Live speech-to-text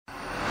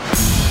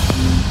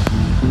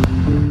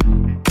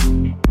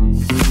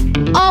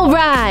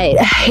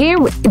Here,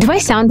 do I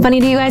sound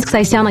funny to you guys? Because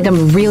I sound like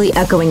I'm really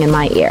echoing in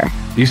my ear.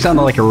 You sound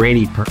like a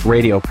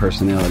radio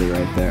personality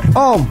right there.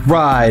 All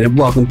right, and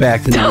welcome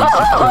back to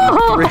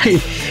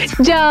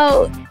 96.3.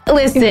 Joe,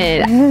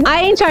 listen, I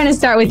ain't trying to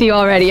start with you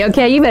already,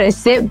 okay? You better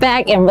sit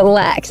back and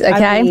relax,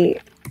 okay?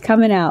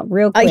 Coming out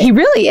real quick. He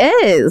really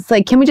is.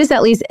 Like, can we just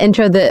at least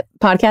intro the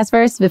podcast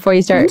first before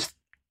you start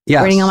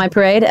raining on my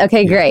parade?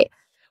 Okay, great.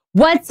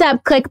 What's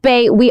up,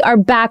 clickbait? We are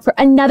back for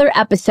another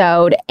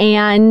episode,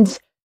 and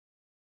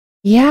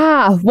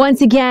yeah, once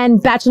again,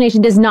 Bachelor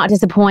Nation does not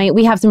disappoint.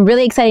 We have some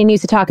really exciting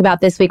news to talk about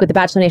this week with the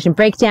Bachelor Nation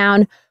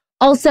breakdown.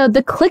 Also,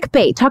 the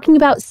clickbait, talking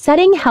about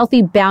setting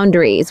healthy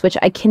boundaries, which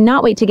I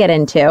cannot wait to get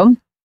into.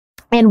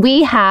 And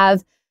we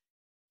have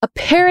a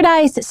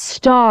Paradise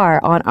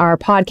star on our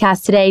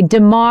podcast today.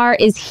 Demar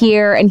is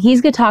here, and he's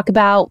going to talk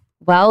about,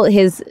 well,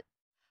 I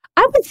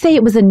would say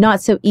it was a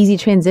not so easy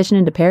transition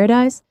into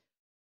Paradise,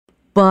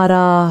 but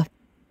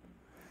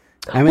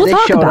I mean, they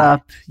showed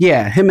up.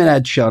 Yeah, him and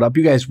Ed showed up.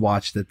 You guys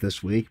watched it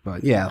this week,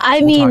 but yeah. I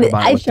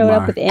showed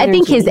up with energy. I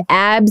think his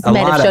abs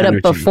might have showed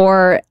up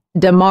before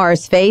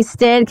Demar's face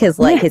did, because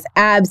his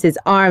abs, his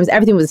arms,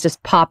 everything was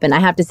just popping. I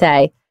have to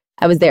say,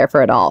 I was there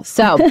for it all.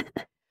 So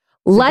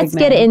let's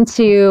get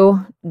into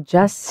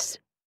just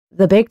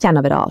the breakdown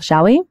of it all,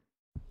 shall we?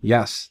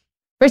 Yes.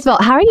 First of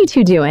all, how are you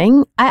two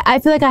doing? I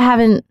feel like I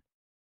haven't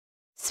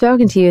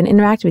spoken to you and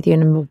interacted with you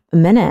in a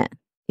minute.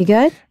 You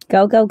good?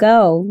 Go, go,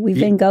 go. We've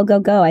been go, go,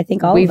 go. I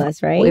think all of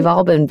us, right? We've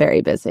all been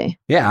very busy.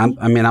 Yeah,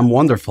 I'm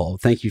wonderful.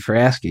 Thank you for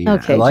asking.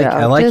 Okay,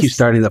 I like you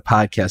starting the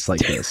podcast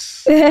like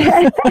this.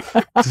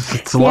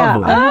 It's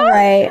lovely. All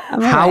right.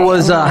 How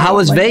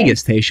was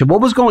Vegas, Tayshia? What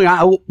was going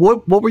on?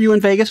 What were you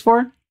in Vegas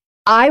for?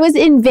 I was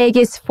in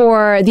Vegas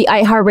for the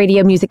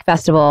iHeartRadio Music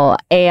Festival,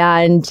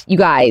 and you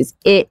guys,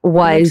 it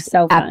was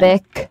so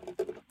epic.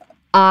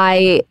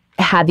 I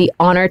had the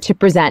honor to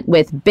present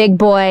with Big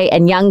Boy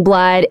and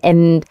Youngblood,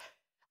 and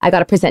I got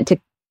to present to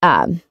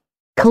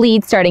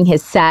Khalid starting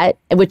his set,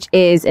 which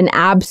is an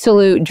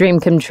absolute dream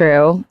come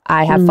true.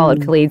 I have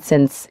followed Khalid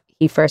since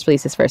he first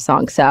released his first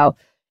song, so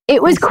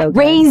it was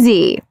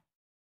crazy.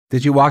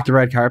 Did you walk the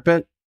red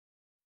carpet?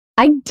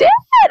 I did.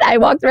 I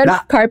walked the red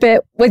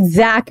carpet with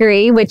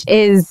Zachary, which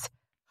is,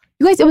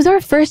 you guys, it was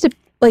our first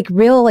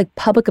real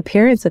public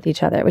appearance with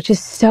each other, which is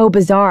so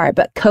bizarre.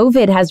 But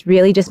COVID has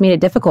really just made it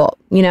difficult,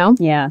 you know?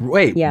 Yeah.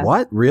 Wait,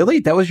 what?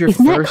 Really? That was your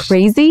Isn't first? That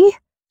crazy?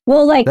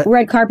 Well,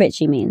 red carpet,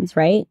 she means,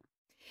 right?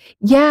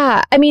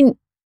 Yeah. I mean,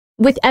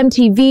 with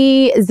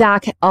MTV,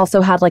 Zach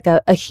also had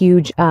a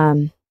huge,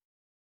 what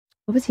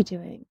was he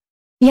doing?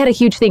 He had a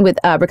huge thing with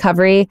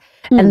recovery.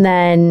 And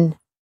then,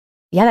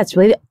 yeah, that's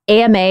really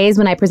AMAs.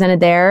 When I presented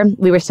there,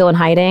 we were still in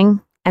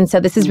hiding. And so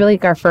this is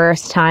really our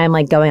first time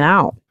going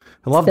out.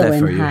 I love still that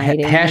for you.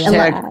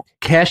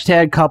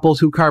 Hashtag couples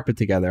who carpet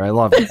together. I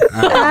love it.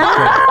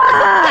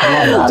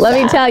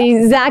 Let me tell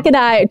you, Zach and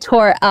I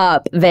tore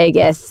up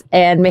Vegas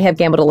and may have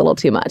gambled a little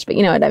too much, but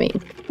you know what I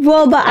mean.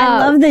 Well, but I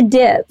love the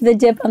dip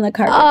on the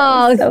carpet.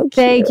 Oh, so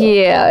thank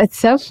you. It's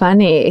so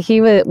funny. We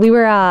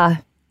were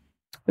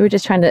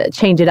just trying to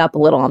change it up a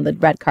little on the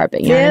red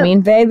carpet. You know what I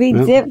mean? Baby,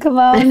 dip, come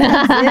on.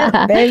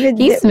 Dip,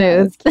 baby, He's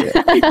smooth.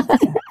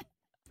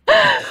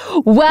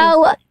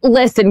 Well,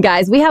 listen,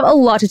 guys, we have a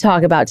lot to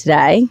talk about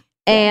today.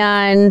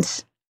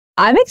 And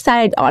I'm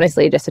excited,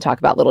 honestly, just to talk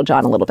about Little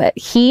John a little bit.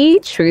 He,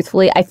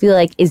 truthfully, I feel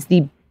like is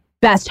the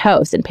best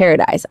host in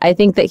Paradise. I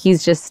think that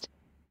he's just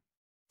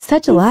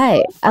such a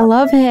light. I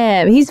love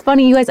him. He's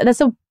funny, you guys.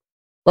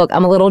 Look,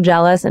 I'm a little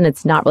jealous, and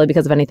it's not really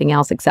because of anything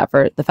else except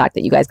for the fact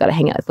that you guys got to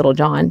hang out with Little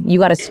John. You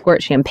got to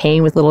squirt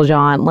champagne with Little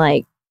John.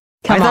 I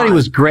thought he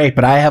was great,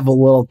 but I have a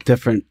little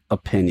different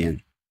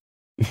opinion.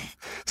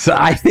 So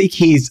I think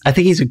he's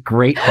a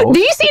great host. Do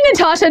you see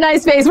Natasha and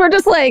I's face? We're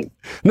just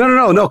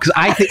no, because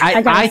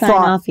I gotta sign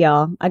off,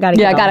 y'all. I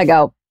gotta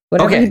go.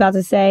 Whatever you're about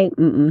to say,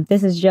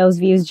 this is Joe's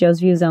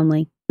views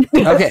only.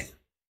 Okay.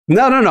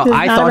 No.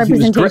 I thought he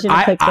was great.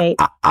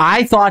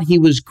 I thought he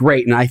was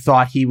great, and I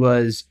thought he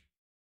was.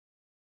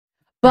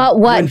 But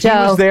what, when Joe? He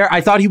was there.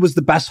 I thought he was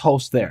the best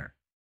host there.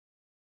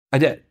 I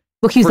did.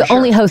 Well, he was the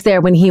only host there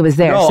when he was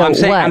there. No,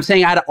 so I'm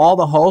saying out of all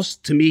the hosts,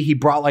 to me, he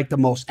brought the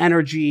most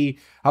energy.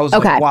 I was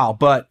like, wow.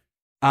 But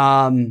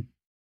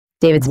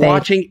David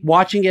Spade.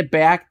 Watching it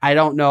back, I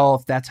don't know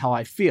if that's how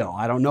I feel.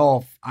 I don't know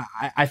if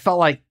I felt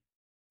like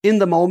in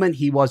the moment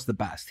he was the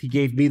best. He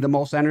gave me the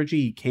most energy.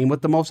 He came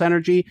with the most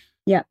energy.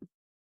 Yeah.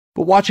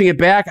 But watching it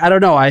back, I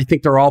don't know. I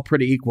think they're all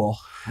pretty equal.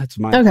 That's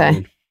my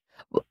opinion.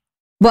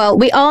 Well,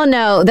 we all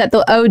know that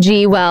the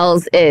OG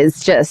Wells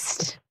is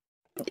just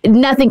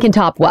nothing can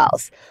top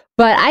Wells.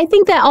 But I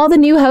think that all the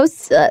new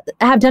hosts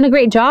have done a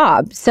great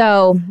job.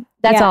 So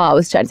that's all I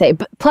was trying to say.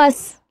 But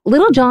plus,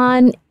 Little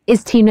John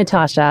is Team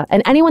Natasha.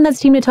 And anyone that's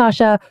Team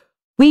Natasha,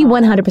 we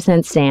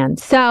 100% stand.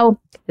 So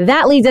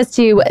that leads us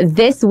to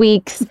this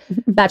week's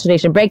Bachelor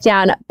Nation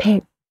breakdown.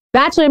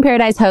 Bachelor in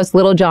Paradise host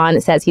Little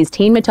John says he's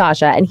Team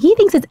Natasha, and he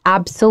thinks it's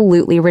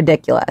absolutely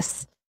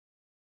ridiculous.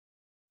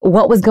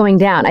 What was going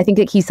down? I think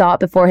that he saw it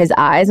before his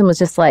eyes and was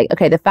just like,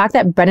 okay, the fact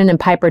that Brennan and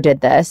Piper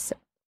did this,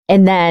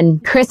 And then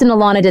Chris and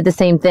Alana did the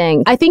same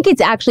thing. I think it's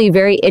actually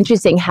very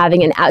interesting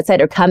having an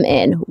outsider come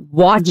in,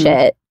 watch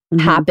it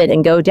happen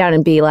and go down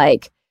and be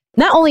like,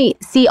 not only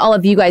see all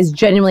of you guys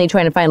genuinely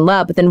trying to find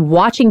love, but then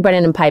watching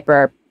Brendan and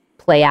Piper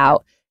play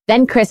out,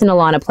 then Chris and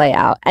Alana play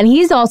out. And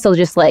he's also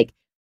just like,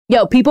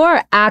 yo, people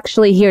are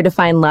actually here to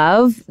find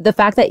love. The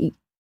fact that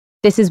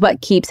this is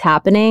what keeps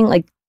happening,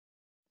 like,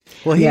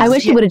 I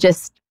wish he would have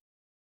just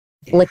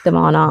licked them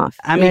on off.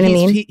 I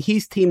mean,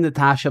 he's Team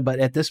Natasha, but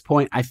at this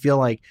point, I feel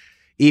like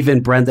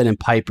even Brendan and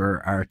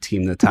Piper are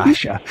Team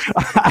Natasha.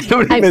 I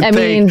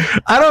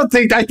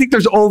think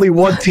there's only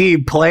one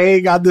team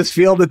playing on this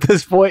field at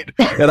this point,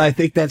 and I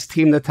think that's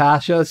Team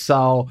Natasha.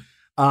 So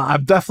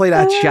I'm definitely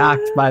not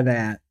shocked by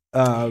that.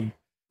 But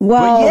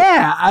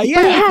it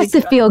has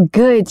to feel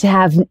good to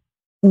have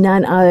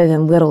none other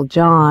than Little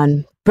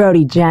John,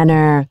 Brody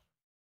Jenner,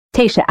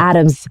 Tayshia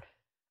Adams,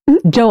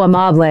 Joe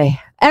Amable.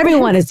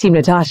 Everyone is Team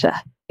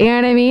Natasha. You know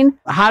what I mean?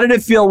 How did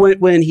it feel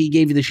when he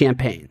gave you the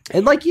champagne?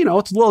 And like,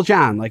 it's Lil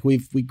Jon. Like we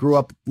grew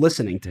up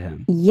listening to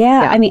him.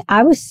 Yeah. I mean,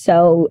 I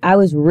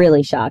was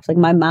really shocked. Like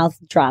my mouth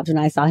dropped when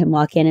I saw him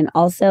walk in. And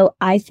also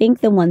I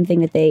think the one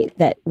thing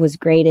that was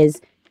great is,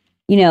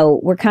 we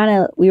were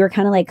kind of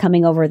like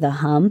coming over the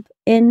hump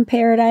in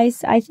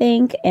Paradise, I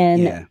think.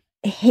 And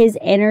his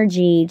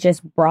energy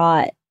just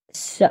brought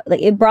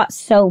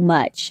so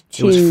much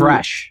to. It was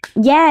fresh.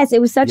 Yes,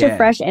 it was such a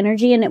fresh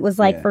energy. And it was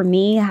like for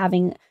me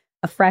having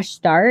a fresh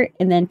start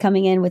and then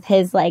coming in with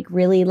his like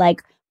really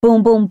like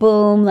boom, boom,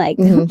 boom, like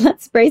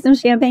let's spray some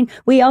champagne.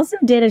 We also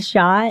did a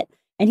shot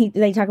and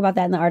they talk about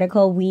that in the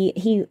article. We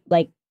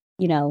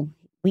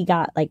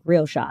got like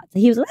real shots.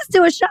 He was like, let's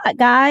do a shot,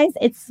 guys.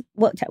 It's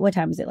what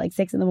time is it? Like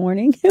 6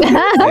 a.m?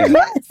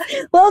 Yes.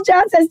 Lil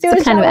Jon says do a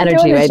shot. Kind of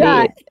energy,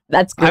 right?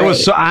 That's great.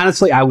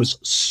 I was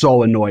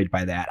so annoyed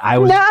by that. I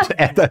was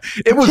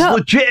it was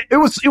legit. It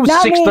was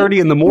 6:30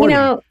 in the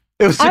morning.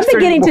 I'm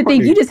beginning to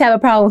think you just have a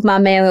problem with my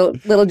man,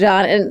 Little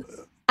John, and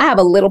I have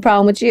a little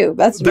problem with you.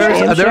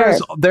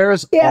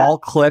 There's all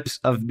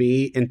clips of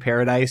me in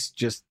Paradise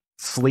just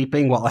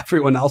sleeping while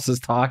everyone else is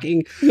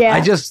talking.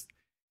 Yeah,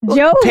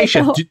 Joe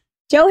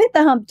hit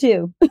the hump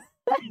too.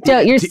 Joe,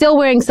 you're still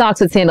wearing socks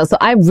with sandals, so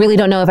I really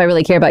don't know if I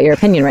really care about your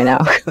opinion right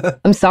now.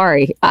 I'm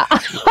sorry.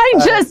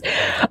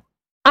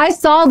 I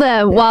saw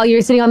them while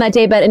you're sitting on that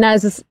daybed, and I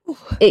was just,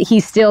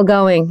 he's still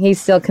going. He's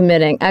still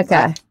committing.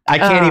 Okay. I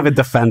can't even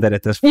defend it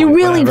at this point. You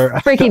really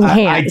freaking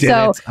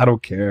can't. I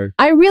don't care.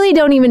 I really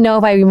don't even know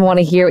if I even want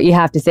to hear what you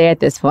have to say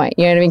at this point.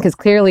 You know what I mean? Because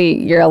clearly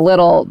you're a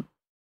little,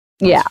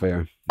 That's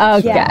fair.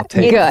 Okay, good.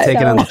 Take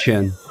it on the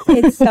chin.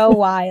 It's so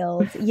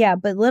wild. Yeah,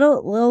 but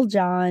Lil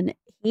Jon,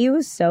 he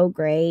was so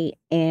great,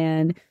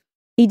 and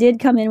he did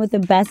come in with the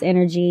best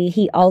energy.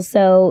 He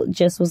also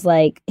just was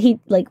like, he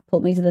like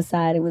pulled me to the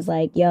side and was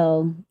like,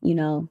 yo,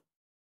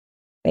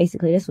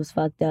 basically this was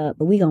fucked up,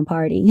 but we gonna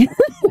party.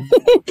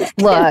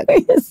 Look,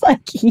 it's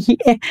like,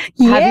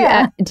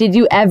 did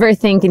you ever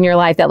think in your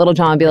life that Little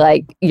John would be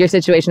like, your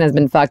situation has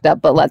been fucked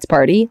up, but let's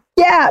party?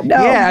 Yeah,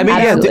 no. Yeah, I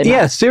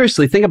mean,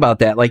 seriously, think about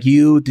that. Like, did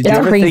you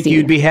ever think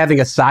you'd be having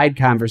a side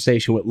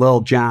conversation with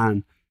Lil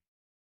Jon?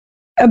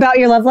 About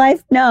your love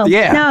life? No.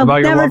 Yeah. No,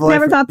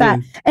 never thought that.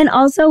 Yeah. And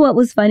also what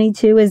was funny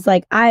too is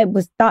like I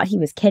thought he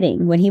was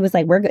kidding when he was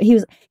like, he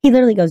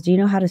literally goes, do you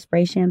know how to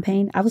spray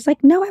champagne? I was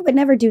like, no, I would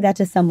never do that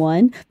to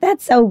someone.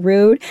 That's so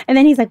rude. And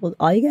then he's like, well,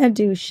 all you gotta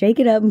do is shake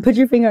it up and put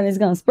your finger on it, it's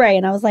gonna spray.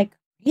 And I was like,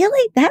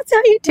 really? That's how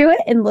you do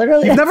it? And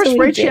literally you've never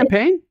sprayed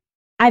champagne?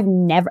 I've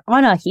never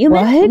on a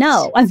human. What?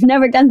 No, I've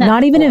never done that.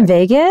 Not even in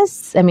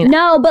Vegas? I mean,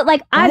 no, but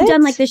like I've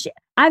done like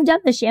I've done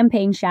the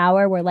champagne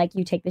shower where like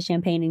you take the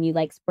champagne and you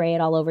like spray it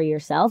all over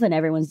yourself and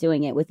everyone's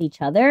doing it with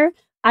each other.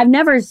 I've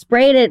never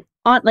sprayed it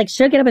on, like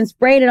shook it up and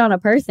sprayed it on a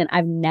person.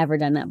 I've never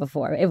done that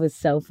before. It was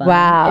so fun.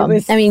 Wow. You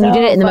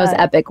did it in the most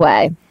epic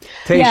way.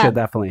 Tayshia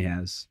definitely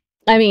has.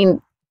 I mean,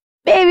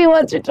 maybe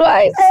once or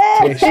twice.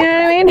 You know what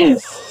I mean?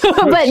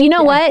 But you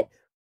know what?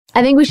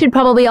 I think we should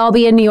probably all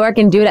be in New York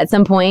and do it at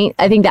some point.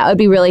 I think that would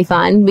be really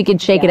fun. We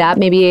could shake it up,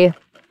 maybe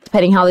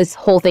depending how this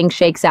whole thing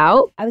shakes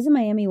out. I was in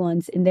Miami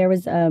once and there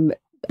was a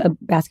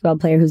basketball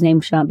player whose name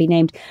should not be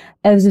named.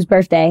 It was his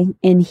birthday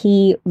and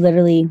he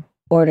literally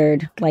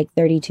ordered like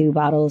 32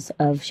 bottles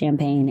of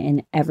champagne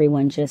and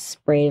everyone just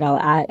sprayed it all.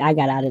 I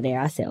got out of there.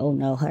 I said, oh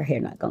no, her hair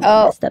not going to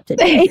be messed up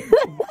today.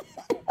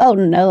 Oh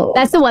no.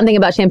 That's the one thing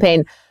about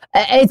champagne.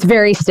 It's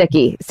very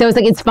sticky. So it's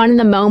like, it's fun in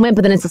the moment,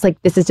 but then it's just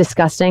like, this is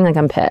disgusting. Like,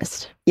 I'm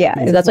pissed.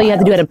 Yeah. That's what you have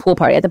to do at a pool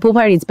party. At the pool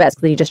party, it's best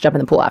because you just jump in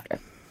the pool after.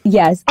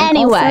 Yes.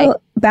 Anyway.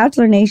 Also,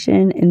 Bachelor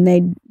Nation, and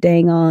they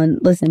dang on.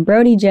 Listen,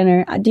 Brody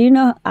Jenner, do you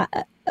know,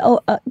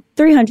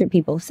 300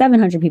 people,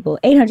 700 people,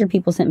 800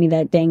 people sent me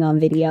that dang on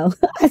video.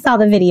 I saw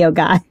the video,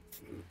 guys.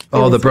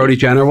 Oh, the Brody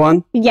Jenner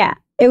one? Yeah.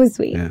 It was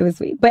sweet. Yeah. It was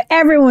sweet. But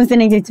everyone was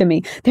sending it to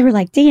me. They were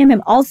like, DM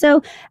him.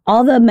 Also,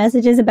 all the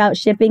messages about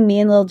shipping me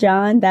and Lil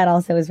Jon, that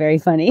also was very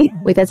funny.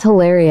 Wait, that's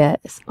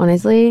hilarious.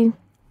 Honestly.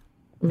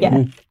 Yeah.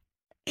 Anyway.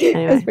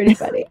 It was pretty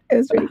funny. It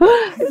was pretty funny.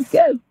 It was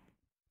good.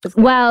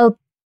 Well,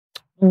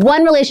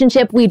 one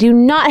relationship we do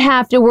not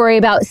have to worry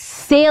about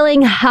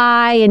sailing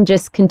high and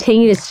just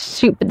continue to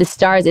shoot for the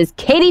stars is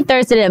Katie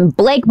Thurston and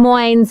Blake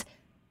Moynes.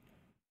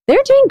 They're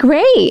doing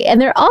great.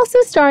 And they're also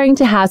starting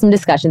to have some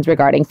discussions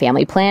regarding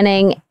family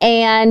planning.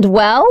 And,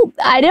 well,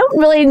 I don't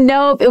really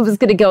know if it was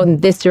going to go in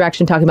this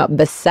direction, talking about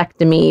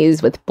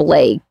vasectomies with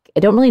Blake.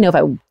 I don't really know if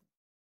I was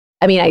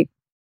going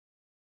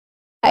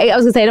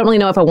to say, I don't really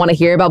know if I want to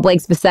hear about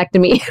Blake's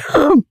vasectomy.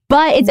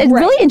 But it's a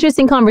really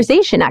interesting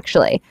conversation,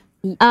 actually.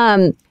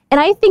 And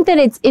I think that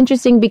it's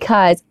interesting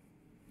because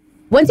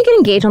once you get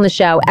engaged on the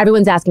show,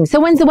 everyone's asking, so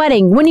when's the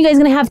wedding? When are you guys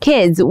going to have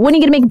kids? When are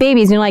you going to make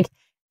babies? And you're like,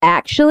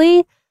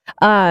 actually,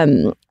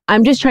 I'm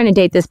just trying to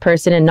date this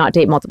person and not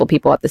date multiple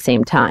people at the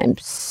same time.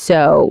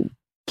 So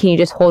can you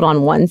just hold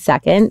on 1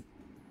 second?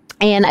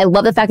 And I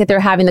love the fact that they're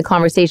having the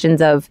conversations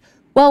of,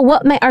 well,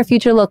 what might our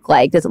future look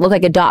like? Does it look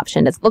like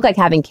adoption? Does it look like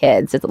having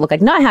kids? Does it look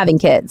like not having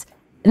kids?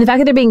 And the fact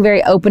that they're being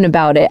very open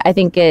about it, I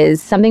think is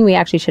something we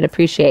actually should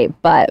appreciate.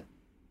 But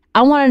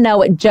I want to know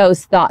what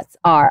Joe's thoughts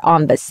are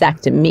on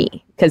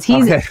vasectomy, because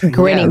he's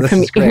grinning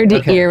from ear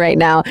to ear right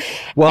now.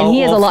 Well, and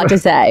he has a lot to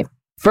say.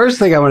 First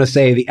thing I want to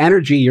say, the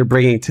energy you're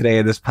bringing today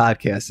in this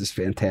podcast is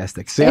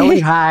fantastic.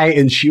 Sailing high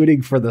and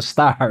shooting for the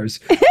stars.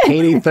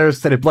 Katie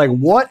Thurston and Blake,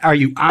 what are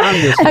you on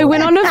this morning? I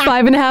went on a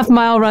 5.5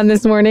 mile run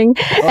this morning.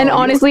 And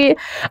honestly,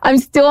 I'm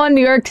still on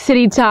New York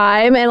City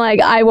time. And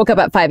I woke up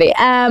at 5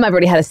 a.m. I've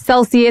already had a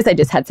Celsius. I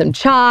just had some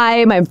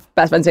chai. My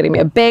best friend's getting me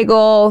a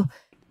bagel.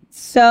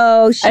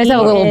 So I just have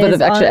a little bit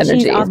of extra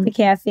energy. She's off the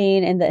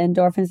caffeine and the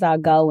endorphins are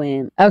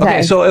going.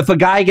 Okay. So if a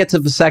guy gets a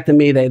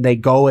vasectomy, they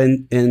go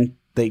in and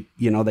they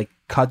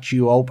cut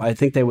you open. I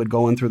think they would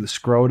go in through the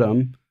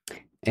scrotum.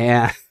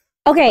 And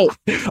okay,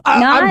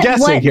 I'm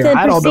guessing here.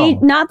 I don't know.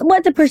 Not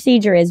what the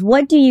procedure is.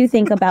 What do you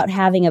think about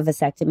having a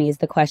vasectomy is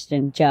the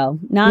question, Joe.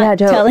 Not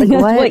telling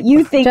us what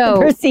you think the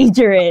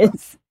procedure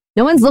is.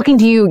 No one's looking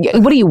to you.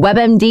 What are you,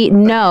 WebMD?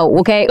 No.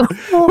 Okay.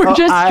 We're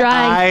just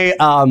trying.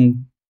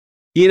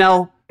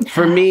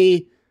 For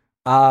me,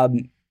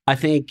 I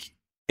think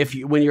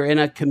when you're in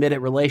a committed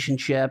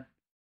relationship,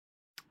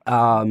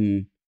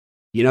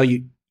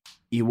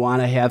 you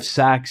want to have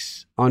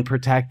sex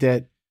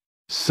unprotected.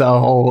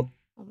 So,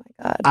 oh my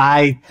God,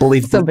 I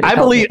believe.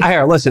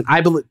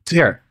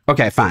 Here.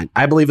 Okay, fine.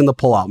 I believe in the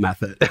pull-out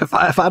method. If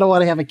I don't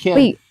want to have a kid,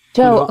 wait,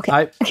 Joe.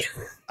 Okay.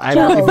 I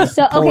believe in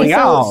pulling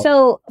out.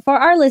 So for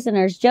our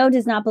listeners, Joe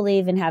does not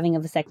believe in having a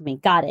vasectomy.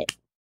 Got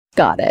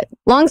it.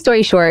 Long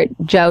story short,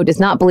 Joe does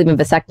not believe in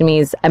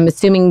vasectomies. I'm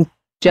assuming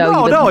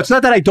Joe. No, it's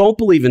not that I don't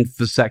believe in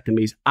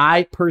vasectomies.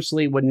 I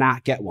personally would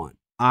not get one.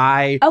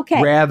 I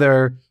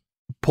rather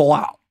pull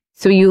out.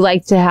 So you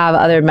like to have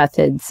other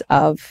methods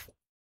of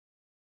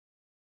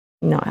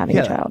not having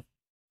a child.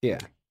 Yeah.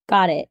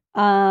 Got it.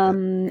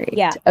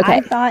 Yeah. Okay.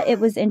 I thought it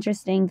was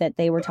interesting that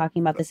they were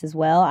talking about this as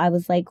well. I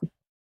was like,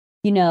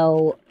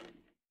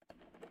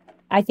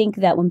 I think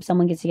that when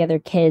someone gets together,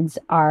 kids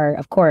are,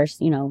 of course,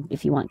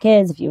 if you want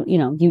kids, if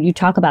you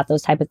talk about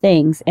those type of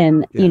things.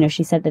 And,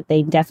 she said that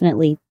they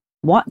definitely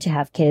want to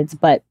have kids.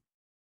 But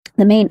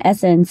the main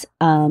essence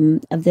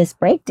of this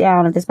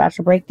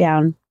Bachelor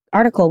Breakdown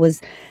article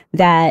was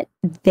that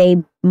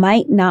they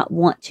might not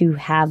want to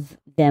have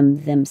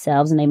them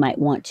themselves and they might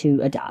want to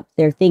adopt.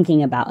 They're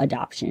thinking about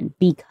adoption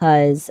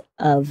because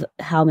of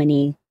how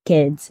many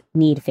kids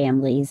need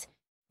families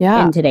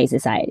in today's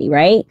society,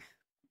 right?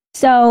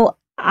 So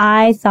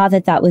I thought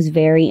that was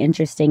very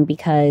interesting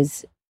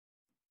because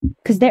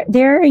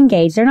they're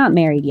engaged. They're not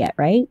married yet,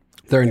 right?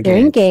 They're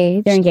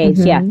engaged. They're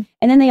engaged, yeah.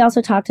 And then they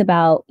also talked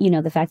about,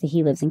 the fact that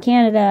he lives in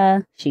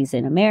Canada, she's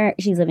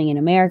living in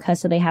America,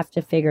 so they have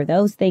to figure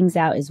those things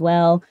out as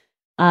well.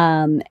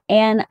 And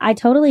I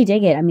totally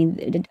dig it. I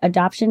mean,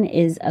 adoption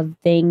is a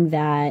thing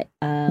that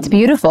it's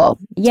beautiful.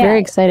 It's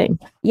very exciting.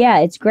 Yeah,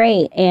 it's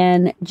great.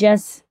 And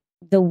just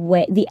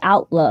the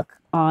outlook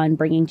on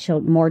bringing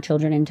more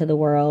children into the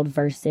world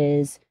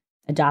versus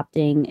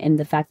adopting, and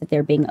the fact that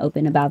they're being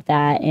open about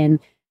that. And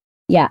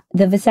yeah,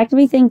 the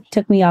vasectomy thing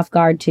took me off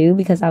guard too,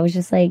 because I was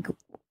just like,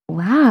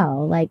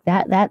 wow, like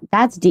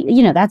that's deep,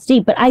 that's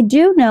deep. But I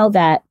do know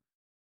that,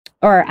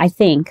 or I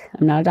think,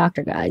 I'm not a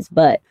doctor, guys,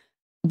 but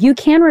you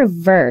can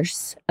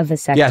reverse a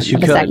vasectomy. Yes, you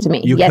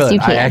vasectomy. Could. You yes, could. You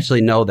can. I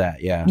actually know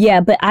that, yeah. Yeah,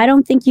 but I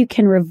don't think you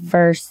can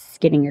reverse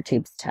getting your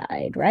tubes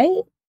tied,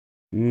 right?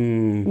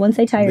 Once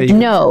they tie your tubes.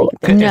 No, you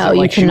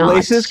cannot.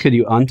 Shoelaces? Could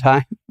you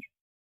untie?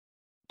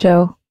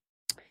 Joe?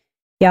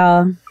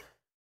 Yeah.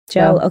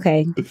 Joe,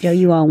 okay. Joe,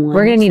 you own one.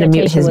 We're going to need to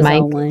mute his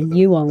mic.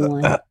 You own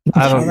one.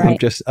 I don't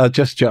know.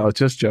 Just Joe.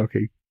 Just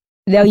joking.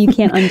 No, you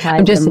can't untie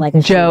I'm just them like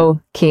a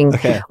Joe King.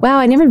 Okay. Wow,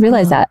 I never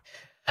realized that.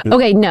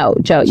 Okay, no,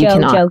 Joe, you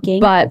cannot. Joking.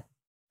 But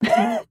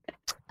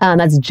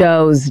that's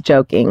Joe's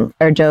joking.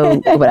 Or Joe,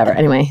 whatever.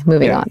 Anyway,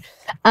 moving on.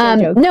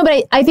 No,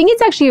 but I think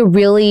it's actually a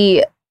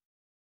really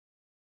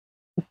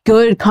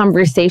good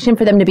conversation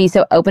for them to be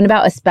so open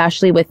about,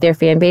 especially with their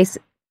fan base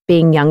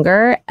being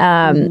younger,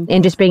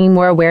 and just bringing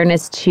more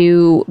awareness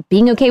to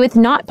being okay with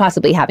not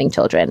possibly having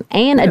children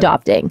and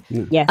adopting.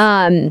 Yes.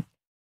 I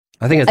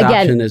think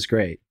adoption is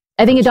great.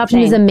 I think adoption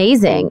is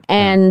amazing.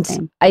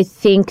 And I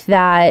think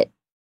that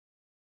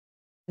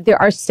there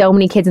are so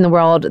many kids in the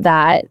world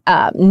that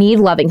need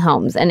loving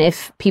homes. And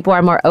if people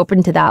are more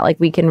open to that, like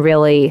we can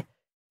really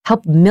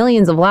help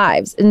millions of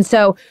lives. And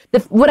so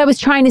what I was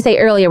trying to say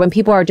earlier, when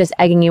people are just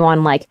egging you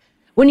on, like,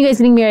 when you guys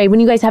getting married, when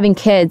you guys having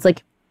kids,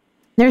 like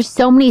there's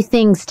so many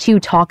things to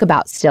talk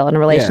about still in a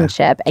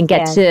relationship and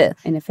get to,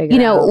 you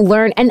know,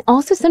 learn. And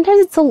also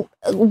sometimes it's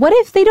what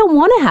if they don't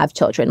want to have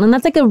children? And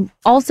that's like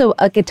also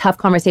a tough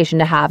conversation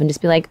to have and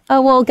just be like,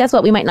 oh, well, guess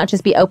what? We might not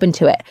just be open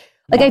to it.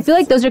 Like, I feel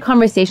like those are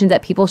conversations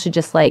that people should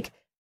just like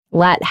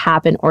let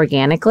happen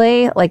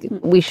organically. Like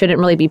we shouldn't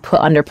really be put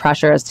under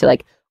pressure as to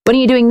like, when are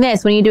you doing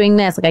this? When are you doing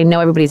this? Like, I know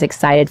everybody's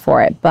excited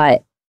for it,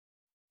 but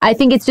I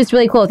think it's just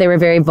really cool if they were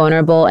very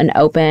vulnerable and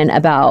open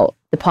about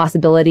the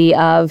possibility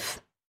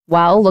of,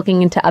 well,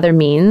 looking into other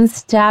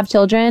means to have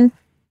children.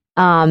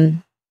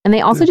 And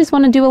they also just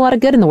want to do a lot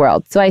of good in the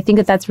world. So I think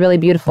that that's really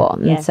beautiful.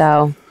 And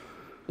so,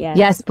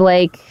 yes,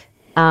 Blake,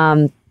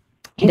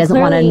 he doesn't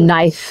want a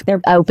knife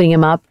opening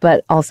him up,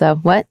 but also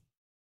what?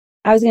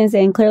 I was going to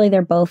say, and clearly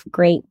they're both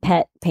great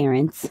pet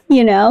parents,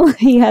 you know?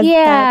 He has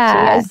pets,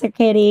 she has their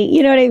kitty,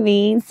 you know what I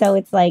mean? So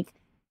it's like,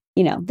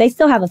 you know, they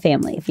still have a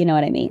family, if you know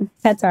what I mean.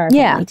 Pets are a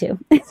family too.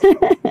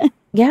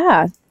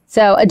 Yeah.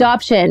 So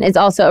adoption is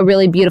also a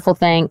really beautiful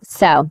thing.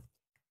 So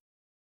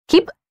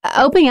keep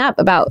opening up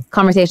about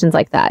conversations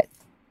like that.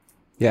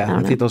 Yeah,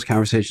 I think those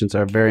conversations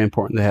are very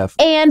important to have.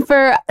 And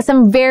for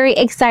some very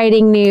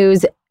exciting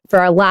news, for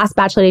our last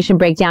Bachelor Nation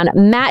breakdown,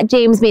 Matt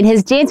James made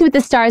his Dancing with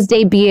the Stars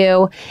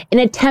debut in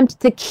an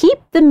attempt to keep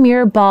the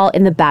mirror ball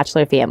in the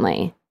Bachelor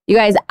family. You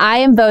guys, I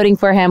am voting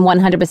for him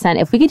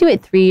 100%. If we could do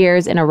it 3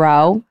 years in a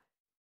row,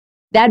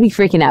 that'd be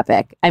freaking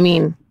epic. I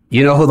mean...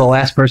 You know who the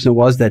last person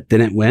was that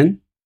didn't win?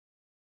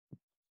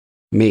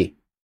 Me.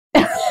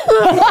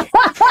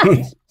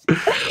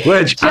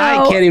 Which Joe.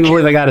 I can't even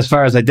believe I got as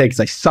far as I did because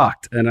I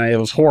sucked and it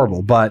was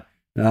horrible. But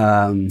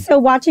so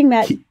watching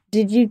Matt...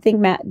 Did you think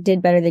Matt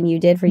did better than you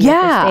did for your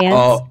first dance?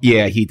 Oh,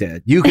 yeah, he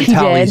did. You can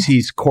tell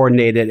he's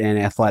coordinated and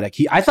athletic.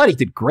 I thought he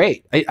did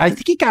great. I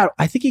think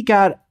he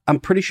got,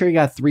 I'm pretty sure he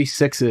got 3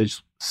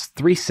 sixes,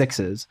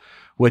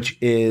 which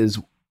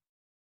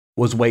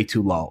was way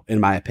too low,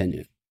 in my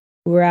opinion.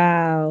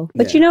 Wow.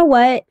 But you know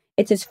what?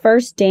 It's his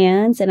first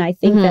dance. And I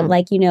think that,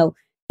 like, you know,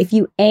 if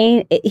you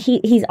aim,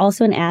 he's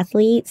also an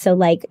athlete. So,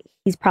 like,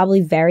 he's probably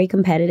very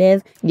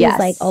competitive. He's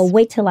like, oh,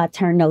 wait till I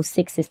turn those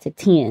 6s to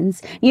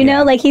 10s. You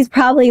know, like he's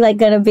probably like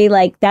going to be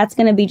like, that's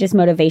going to be just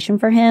motivation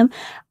for him.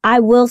 I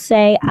will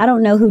say, I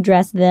don't know who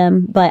dressed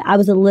them, but I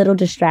was a little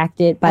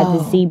distracted by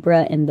the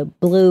zebra and the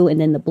blue and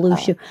then the blue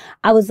shoe.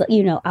 I was,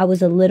 you know, I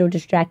was a little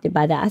distracted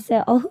by that. I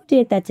said, oh, who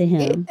did that to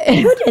him?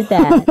 Who did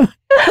that? Who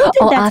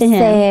did that to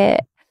him?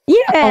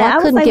 I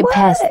couldn't get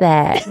past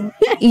that.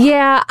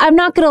 Yeah, I'm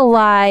not going to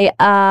lie.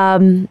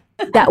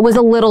 That was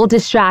a little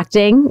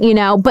distracting, you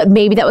know, but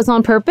maybe that was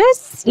on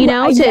purpose, you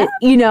know,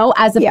 you know,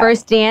 as a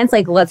first dance,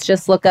 like, let's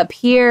just look up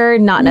here,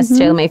 not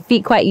necessarily my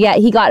feet quite yet.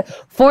 He got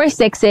 4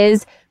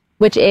 6s,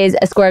 which is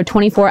a score of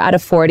 24 out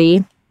of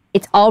 40.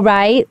 It's all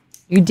right.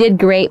 You did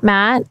great,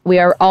 Matt. We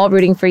are all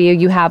rooting for you.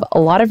 You have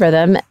a lot of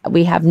rhythm.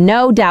 We have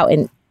no doubt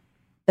in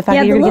the fact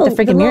that you're going to get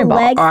the freaking mirror ball.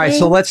 All right,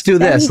 so let's do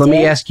this. Let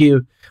me ask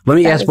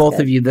both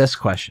of you this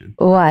question.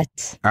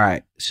 What? All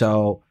right,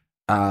 so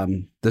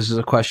this is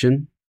a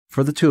question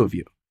for the two of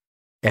you.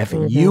 If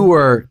you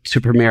were to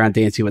premiere on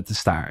Dancing with the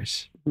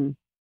Stars,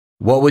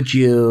 what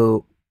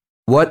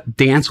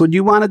dance would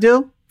you want to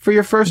do for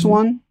your first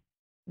one?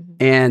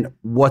 And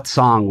what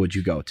song would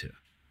you go to?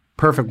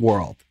 Perfect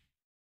world.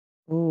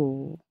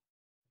 Ooh.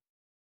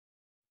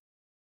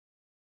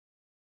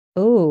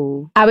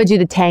 I would do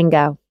the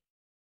tango.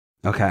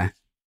 Okay.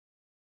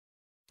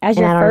 As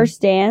your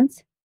first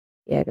dance?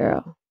 Yeah,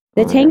 girl.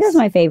 The tango's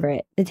my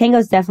favorite. The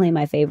tango's definitely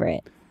my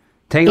favorite.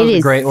 Tango's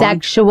a great one. It is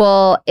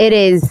sexual. It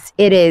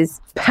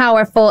is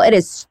powerful. It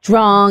is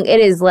strong. It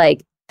is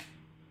like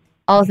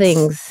all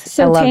things.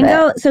 So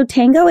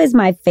tango is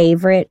my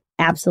favorite,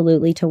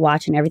 absolutely, to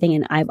watch and everything.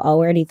 And I've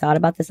already thought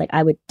about this. Like,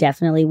 I would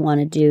definitely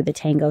want to do the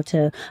tango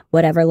to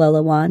Whatever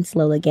Lola Wants,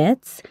 Lola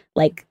Gets.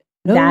 Like,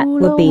 that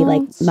would be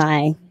like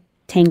my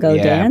tango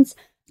dance.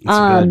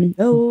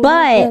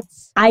 But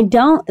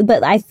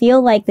I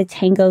feel like the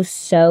tango's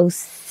so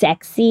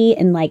sexy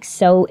and like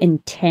so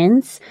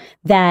intense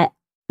that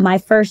my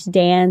first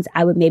dance,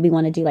 I would maybe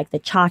want to do like the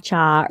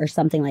cha-cha or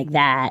something like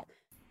that,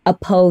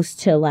 opposed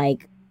to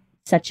like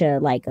such a,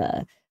 like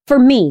a, for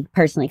me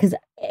personally, because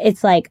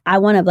it's like, I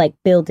want to like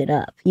build it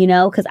up, you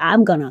know, because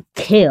I'm going to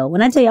kill.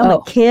 When I tell you I'm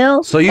going to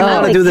kill. So you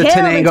want to do the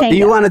tango.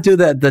 You want to do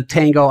the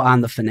tango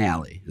on the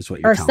finale is what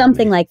you're telling me. Or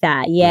something like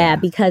that. Yeah,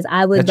 because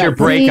I would. That's your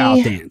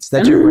breakout dance.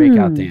 That's your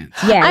breakout dance.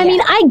 Yeah. I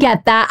mean, I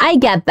get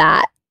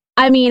that.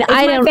 I mean,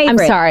 I'm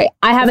sorry.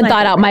 I haven't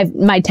thought out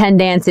my 10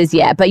 dances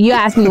yet, but you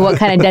asked me what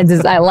kind of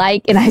dances I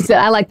like. And I said,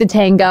 I like the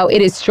tango.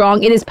 It is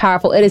strong. It is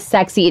powerful. It is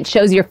sexy. It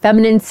shows your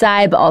feminine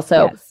side, but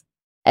also,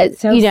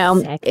 so you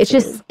know, sexy.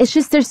 it's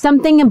just, there's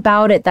something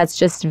about it that's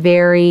just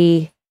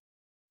very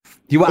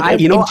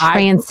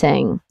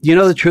entrancing. You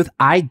know the truth?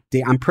 I'm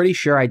pretty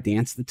sure I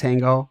danced the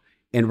tango,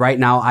 and right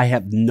now I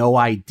have no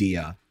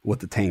idea what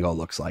the tango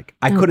looks like.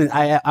 I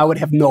would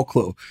have no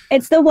clue.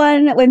 It's the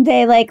one when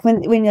they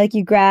when like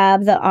you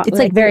grab the it's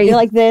like very you're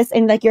like this,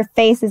 and like your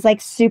face is like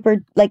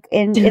super like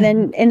and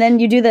then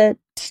you do the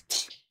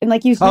and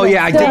like you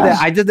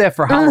I did that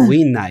for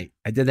Halloween night.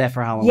 I did that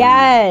for Halloween.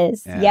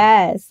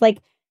 Yes. Like,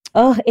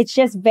 oh, it's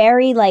just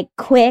very like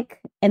quick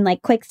and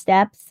like quick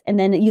steps, and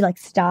then you like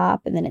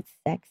stop, and then it's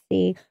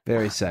sexy.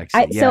 Very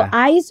sexy. So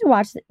I used to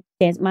watch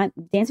Dance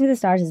with the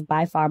Stars is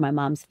by far my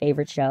mom's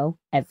favorite show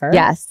ever.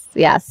 Yes.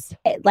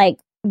 Like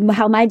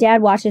how my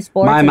dad watches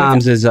sports. My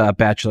mom's is a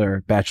Bachelor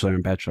and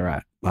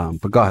Bachelorette.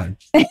 But go ahead.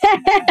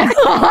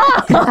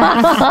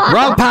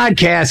 Wrong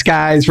podcast,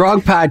 guys.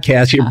 Wrong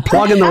podcast. You're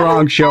plugging the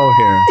wrong show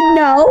here.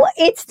 No,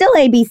 it's still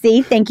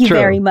ABC. Thank you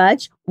very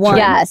much. One.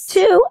 Yes.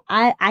 Two,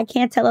 I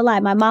can't tell a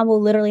lie. My mom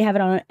will literally have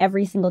it on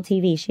every single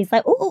TV. She's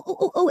like,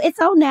 ooh, it's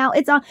on now.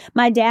 It's on.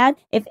 My dad,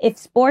 if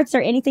sports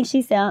or anything,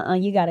 she said,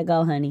 you got to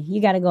go, honey.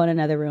 You got to go in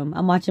another room.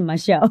 I'm watching my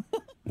show.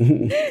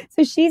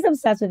 So she's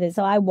obsessed with it.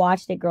 So I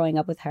watched it growing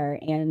up with her.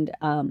 And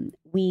and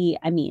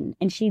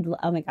she,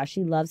 oh my gosh,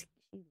 she loves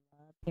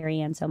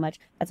Carrie Ann so much.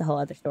 That's a whole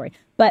other story.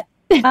 But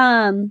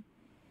I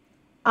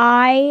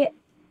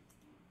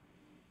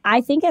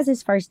think as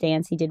his first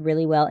dance, he did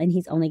really well, and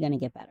he's only going to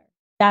get better.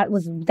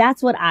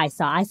 That's what I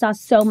saw. I saw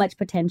so much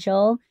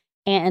potential,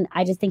 and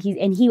I just think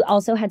he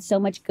also had so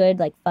much good,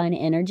 like, fun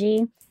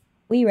energy.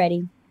 We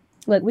ready?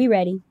 Look, we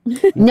ready.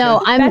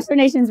 No, Bachelor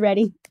Nation's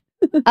ready.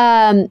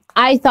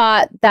 I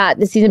thought that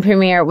the season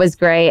premiere was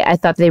great. I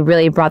thought they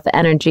really brought the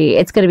energy.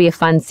 It's going to be a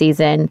fun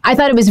season. I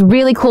thought it was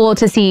really cool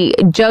to see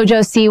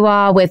JoJo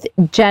Siwa with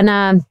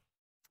Jenna.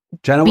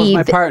 Jenna was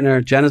my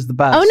partner. Jenna's the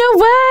best. Oh,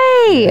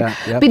 no way. Yeah,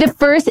 yep. Be the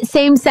first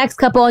same-sex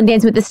couple on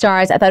Dancing with the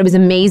Stars. I thought it was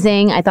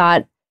amazing. I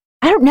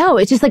don't know.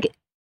 It's just like,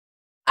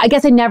 I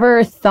guess I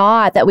never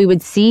thought that we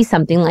would see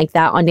something like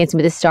that on Dancing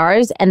with the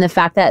Stars. And the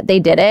fact that they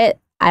did it,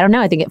 I don't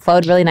know. I think it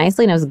flowed really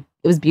nicely, and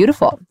it was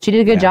beautiful. She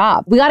did a good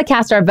job. We got to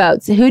cast our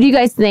votes. Who do you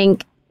guys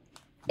think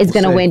is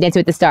going to win Dancing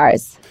with the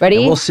Stars? Ready?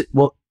 Yeah, we'll see.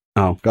 Go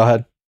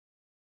ahead.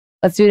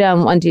 Let's do it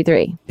on 1, 2,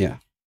 3. Yeah.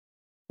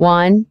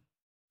 1,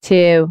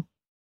 2,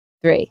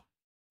 3.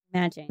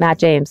 Matt James. Matt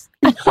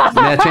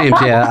James,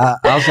 yeah.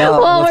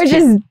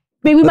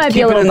 We might be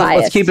a little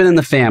biased. Let's keep it in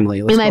the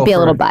family. We might be a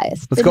little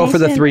biased. Let's go for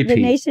the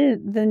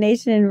 3-peat. The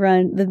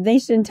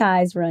nation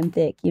ties run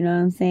thick. You know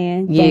what I'm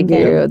saying? Yeah,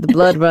 girl. The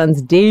blood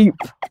runs deep.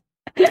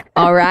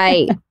 All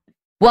right.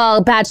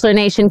 Well, Bachelor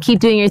Nation, keep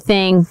doing your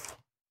thing.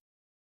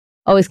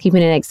 Always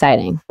keeping it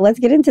exciting. Let's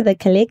get into the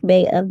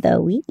clickbait of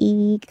the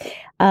week.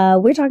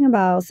 We're talking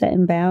about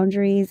setting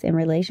boundaries in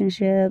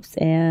relationships,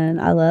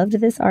 and I loved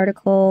this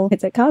article.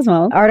 It's a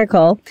Cosmo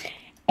article,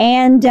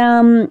 and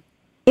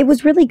it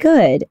was really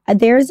good.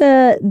 There is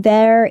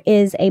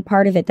a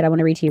part of it that I want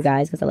to read to you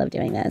guys because I love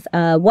doing this.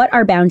 What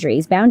are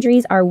boundaries?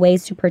 Boundaries are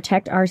ways to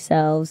protect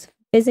ourselves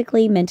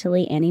physically,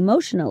 mentally, and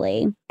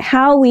emotionally.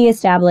 How we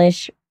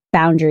establish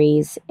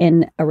boundaries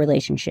in a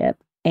relationship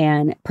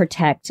and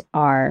protect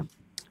our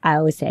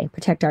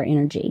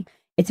energy.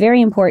 It's very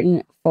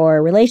important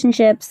for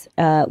relationships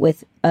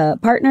with a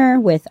partner,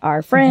 with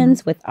our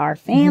friends, with our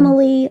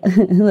family.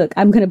 Look,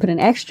 I'm going to put an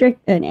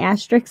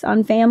asterisk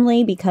on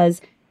family because,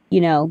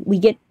 we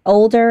get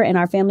older and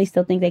our families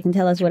still think they can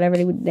tell us whatever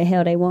the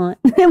hell they want.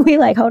 And we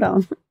like, hold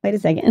on, wait a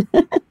second.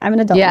 I'm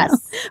an adult now,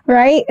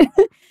 right?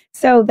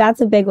 So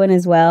that's a big one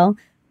as well.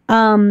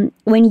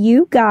 When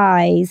you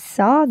guys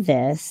saw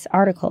this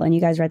article and you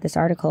guys read this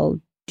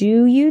article,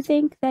 do you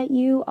think that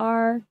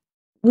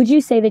would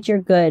you say that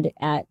you're good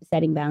at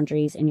setting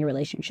boundaries in your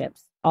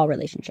relationships, all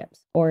relationships,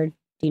 or do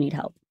you need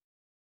help?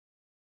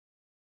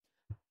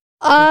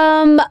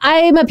 I'm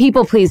a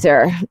people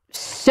pleaser.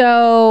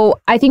 So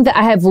I think that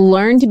I have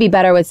learned to be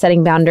better with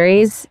setting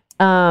boundaries.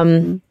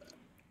 But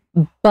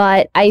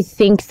I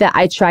think that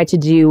I try to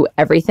do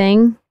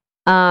everything,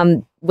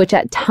 which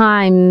at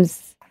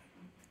times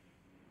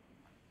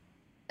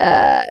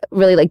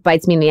really like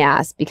bites me in the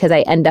ass because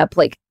I end up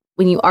like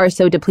when you are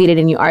so depleted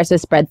and you are so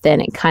spread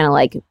thin, it kind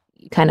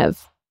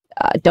of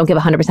don't give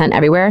 100%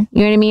 everywhere. You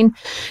know what I mean?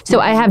 So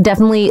I have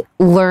definitely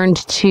learned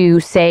to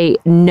say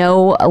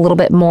no a little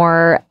bit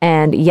more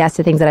and yes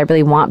to things that I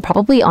really want,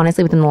 probably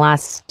honestly within the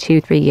last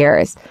 2-3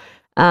 years.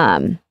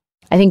 I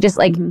think just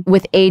like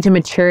with age and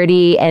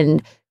maturity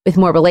and with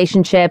more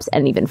relationships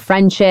and even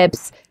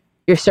friendships,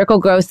 your circle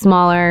grows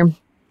smaller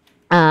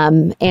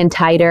and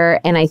tighter.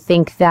 And I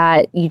think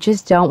that you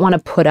just don't want to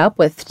put up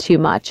with too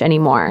much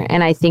anymore.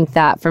 And I think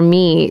that for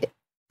me,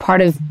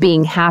 part of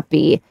being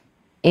happy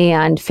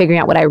and figuring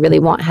out what I really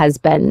want has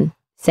been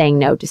saying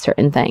no to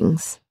certain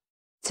things.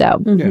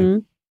 So,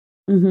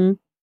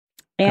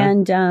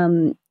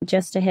 and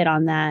just to hit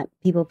on that,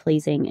 people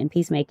pleasing and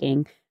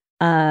peacemaking,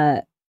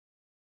 they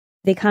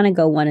kind of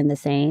go one and the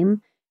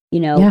same.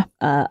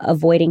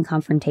 Avoiding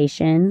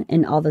confrontation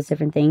and all those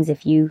different things.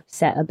 If you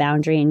set a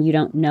boundary and you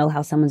don't know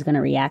how someone's going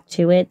to react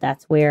to it,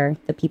 that's where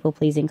the people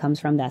pleasing comes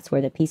from. That's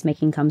where the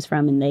peacemaking comes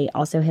from. And they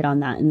also hit on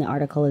that in the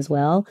article as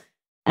well.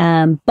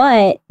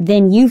 But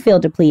then you feel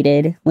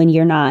depleted when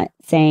you're not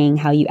saying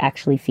how you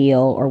actually feel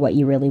or what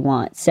you really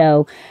want.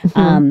 So,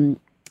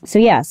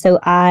 so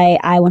I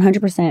 100%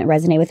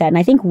 resonate with that. And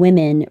I think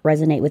women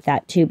resonate with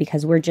that too,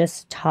 because we're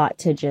just taught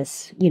to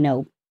just,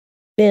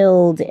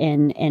 build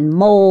and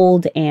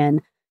mold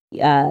and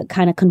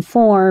kind of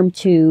conform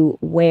to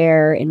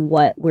where and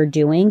what we're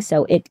doing.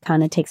 So it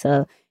kind of takes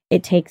some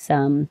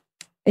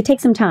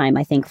time,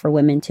 I think, for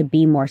women to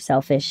be more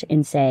selfish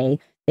and say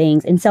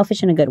things, and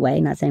selfish in a good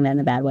way, not saying that in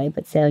a bad way,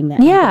 but saying that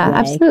in a good way,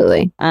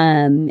 absolutely.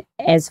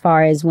 As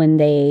far as when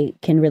they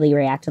can really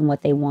react on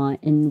what they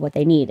want and what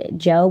they need.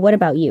 Joe, what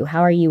about you?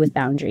 How are you with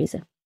boundaries?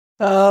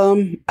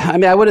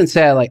 I wouldn't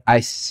say I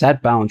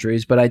set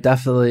boundaries, but I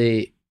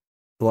definitely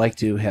like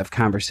to have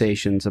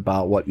conversations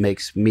about what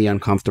makes me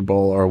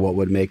uncomfortable or what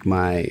would make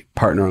my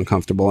partner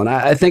uncomfortable. And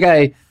I think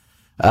I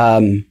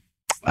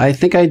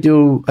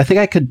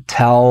could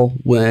tell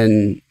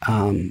when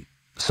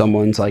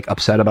someone's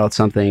upset about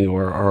something,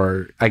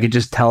 or I could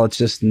just tell it's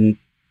just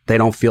they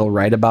don't feel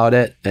right about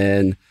it.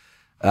 And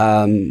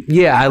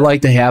I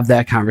like to have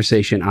that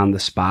conversation on the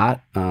spot.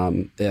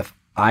 If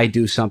I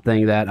do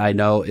something that I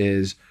know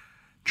is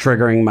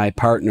triggering my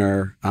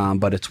partner,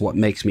 but it's what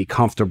makes me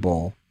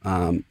comfortable,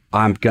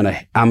 I'm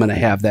gonna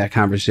have that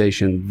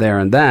conversation there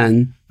and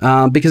then,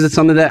 because it's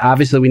something that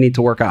obviously we need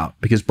to work out,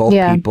 because both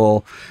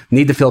people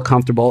need to feel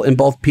comfortable and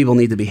both people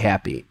need to be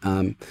happy.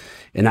 And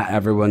not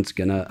everyone's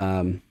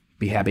gonna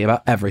be happy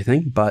about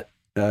everything, but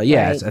right.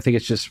 I think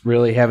it's just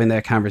really having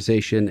that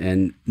conversation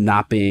and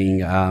not being,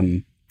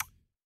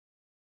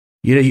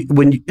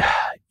 being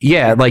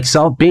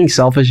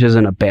selfish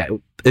isn't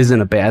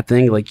a bad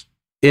thing.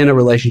 In a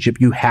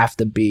relationship, you have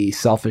to be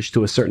selfish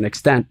to a certain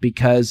extent,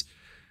 because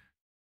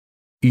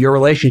your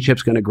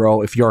relationship's going to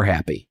grow if you're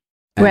happy.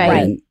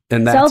 And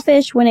that's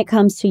selfish when it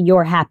comes to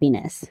your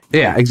happiness.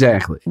 Yeah,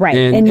 exactly. Right.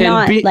 And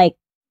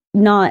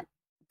not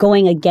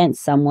going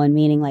against someone,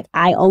 meaning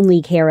I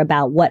only care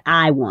about what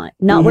I want.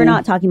 No, we're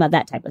not talking about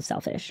that type of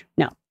selfish.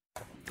 No.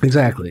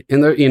 Exactly.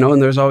 And there,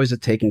 and there's always a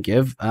take and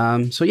give.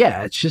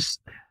 It's just,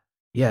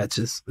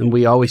 and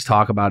we always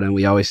talk about it and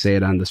we always say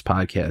it on this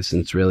podcast. And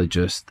it's really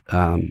just,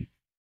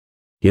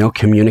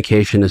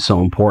 communication is so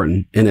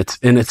important, and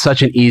it's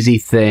such an easy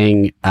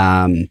thing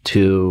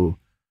to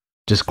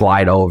just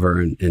glide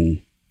over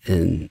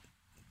and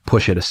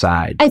push it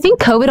aside. I think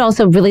COVID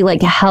also really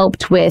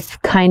helped with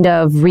kind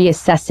of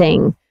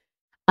reassessing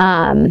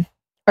our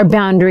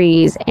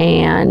boundaries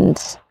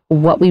and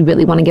what we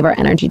really want to give our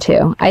energy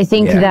to. I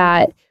think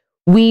that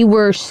we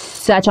were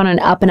such on an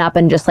up and up,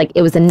 and just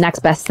it was the next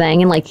best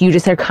thing, and you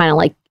just are kind of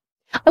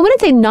I wouldn't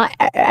say not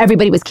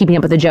everybody was keeping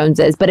up with the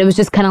Joneses, but it was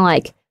just kind of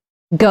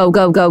go,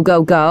 go, go,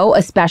 go, go,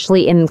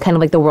 especially in kind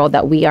of the world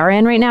that we are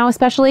in right now,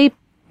 especially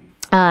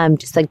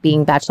just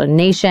being Bachelor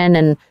Nation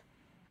and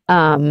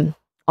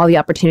all the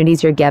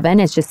opportunities you're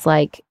given. It's just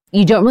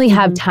you don't really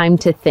have time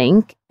to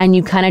think, and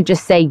you kind of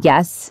just say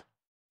yes,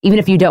 even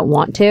if you don't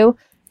want to.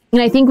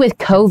 And I think with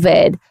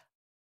COVID,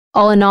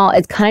 all in all,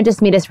 it's kind of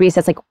just made us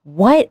reassess,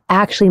 what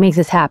actually makes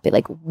us happy?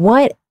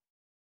 What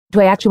do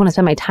I actually want to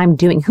spend my time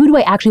doing? Who do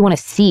I actually want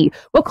to see?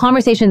 What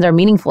conversations are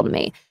meaningful to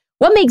me?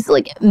 What makes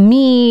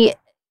me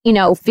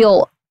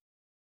feel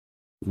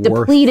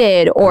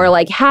depleted or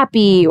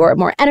happy or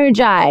more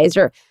energized,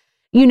 or,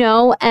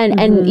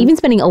 and even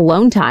spending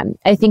alone time.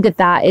 I think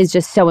that is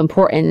just so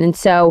important. And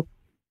so,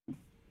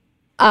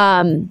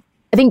 I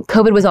think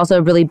COVID was also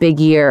a really big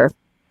year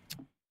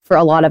for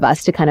a lot of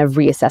us to kind of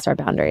reassess our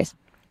boundaries.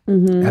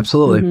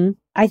 Absolutely.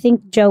 I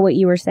think, Joe, what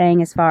you were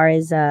saying as far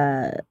as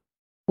saying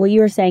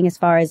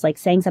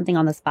something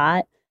on the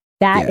spot,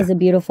 that is a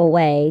beautiful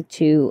way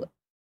to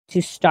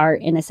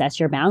start and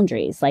assess your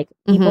boundaries.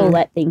 People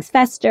let things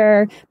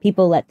fester,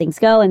 people let things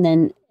go, and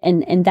then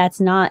and that's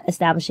not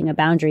establishing a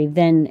boundary.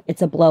 Then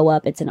it's a blow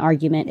up, it's an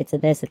argument, it's a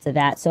this, it's a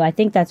that. So I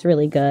think that's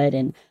really good.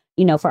 And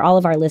for all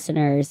of our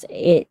listeners,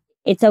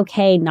 it's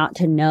okay not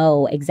to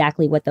know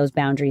exactly what those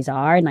boundaries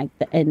are. And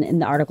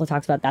and the article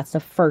talks about that's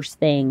the first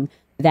thing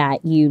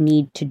that you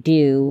need to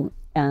do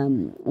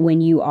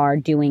when you are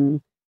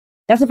doing.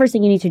 That's the first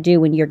thing you need to do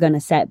when you're going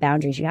to set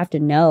boundaries. You have to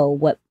know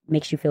what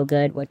makes you feel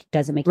good, what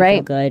doesn't make you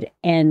feel good,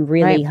 and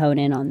really hone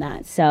in on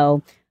that.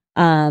 So,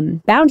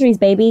 boundaries,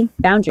 baby,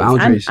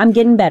 boundaries. I'm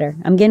getting better.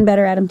 I'm getting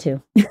better at them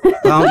too.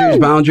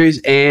 boundaries.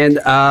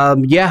 And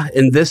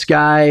and this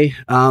guy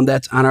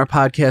that's on our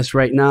podcast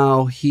right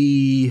now,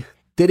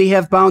 did he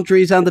have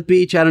boundaries on the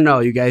beach? I don't know.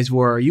 You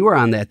were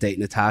on that date,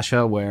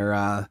 Natasha,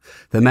 where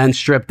the men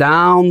stripped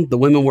down, the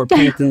women were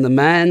painting the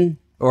men.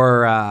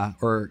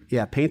 Or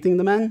painting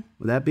the men.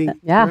 Would that be?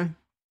 Yeah.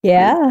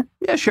 Yeah,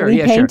 sure.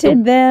 We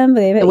painted them.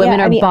 The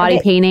women are body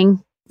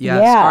painting.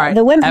 Yes. All right.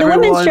 The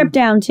women stripped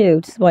down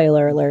too.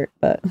 Spoiler alert.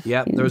 But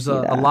there's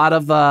a lot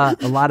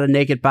of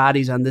naked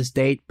bodies on this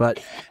date.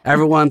 But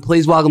everyone,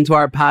 please welcome to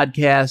our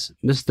podcast,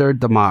 Mr.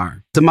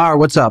 Demar. Demar,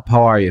 what's up?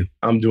 How are you?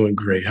 I'm doing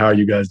great. How are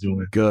you guys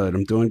doing? Good.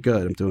 I'm doing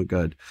good.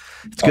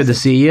 It's good to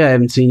see you. I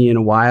haven't seen you in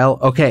a while.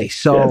 Okay,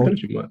 so it's been a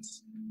few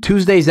months.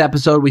 Tuesday's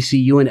episode, we see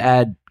you and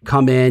Ed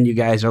come in, you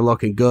guys are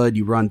looking good.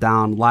 You run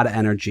down, a lot of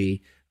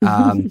energy.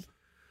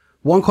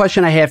 One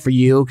question I had for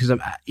you, because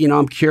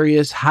I'm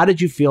curious, how did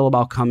you feel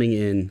about coming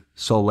in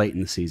so late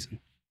in the season?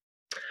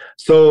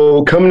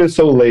 So coming in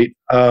so late,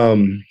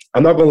 I'm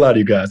not gonna lie to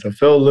you guys. I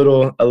felt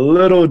a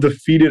little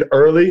defeated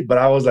early, but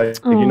I was like,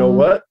 you know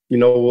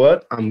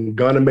what? I'm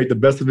gonna make the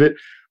best of it.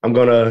 I'm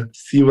gonna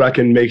see what I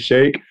can make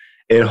shake,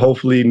 and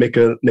hopefully make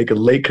a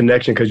late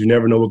connection, because you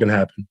never know what's gonna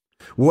happen.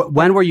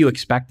 When were you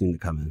expecting to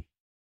come in?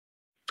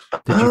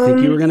 Did you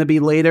think you were gonna be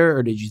later,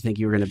 or did you think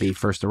you were gonna be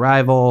first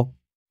arrival?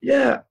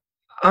 Yeah.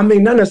 I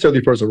mean, not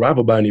necessarily first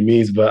arrival by any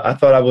means, but I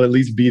thought I would at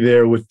least be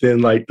there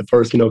within like the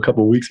first,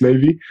 couple of weeks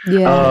maybe.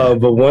 Yeah.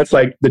 But once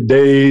like the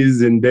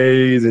days and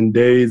days and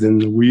days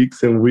and weeks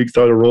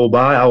started to roll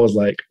by, I was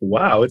like,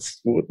 wow,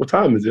 what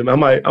time is it? I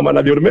might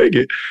not be able to make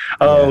it.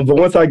 But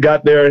once I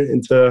got there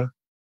into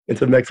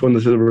Mexico and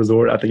the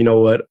resort, I think, you know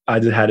what? I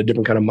just had a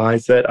different kind of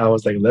mindset. I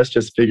was like, let's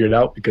just figure it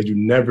out, because you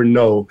never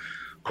know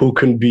who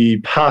can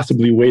be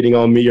possibly waiting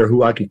on me or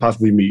who I can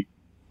possibly meet.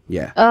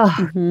 Yeah.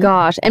 Oh,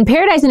 gosh. And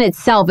Paradise in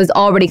itself is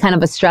already kind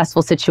of a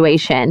stressful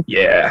situation.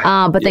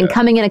 Yeah. But then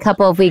coming in a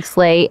couple of weeks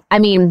late, I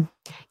mean,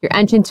 your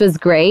entrance was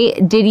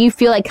great. Did you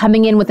feel like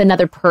coming in with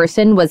another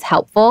person was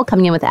helpful,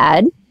 coming in with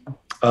Ed?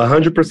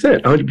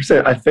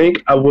 100%. I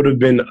think I would have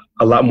been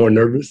a lot more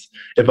nervous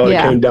if I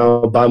came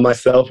down by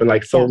myself and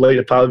like so late.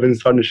 I'd probably been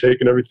starting to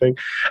shake and everything.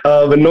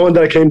 But knowing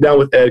that I came down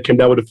with Ed, came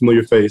down with a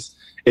familiar face,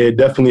 it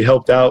definitely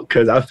helped out,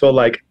 because I felt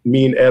like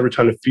me and Ed were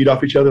trying to feed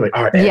off each other. Like,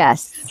 all right, Ed,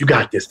 you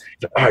got this.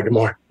 Like, all right,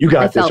 Demar, you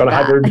got this. Trying to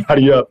hype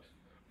everybody up,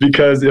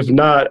 because if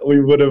not, we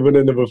would have went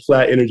into a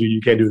flat energy.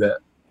 You can't do that.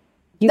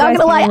 You guys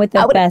came in with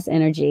the best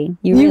energy.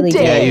 You really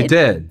did. Yeah, you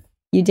did.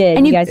 You did.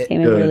 And you guys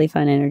came in with really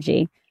fun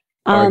energy.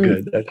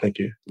 Good. Thank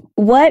you.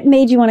 What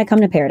made you want to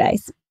come to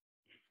Paradise?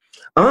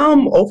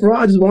 Overall,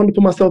 I just wanted to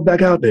put myself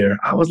back out there.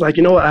 I was like,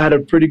 I had a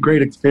pretty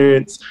great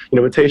experience,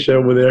 with Tasha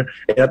over there.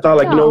 And I thought,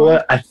 like, you know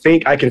what? I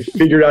think I can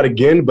figure it out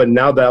again. But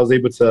now that I was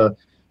able to,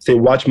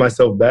 watch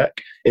myself back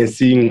and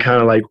seeing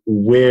kind of like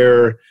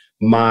where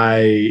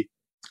my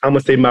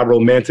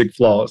romantic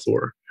flaws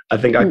were, I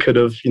think I could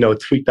have,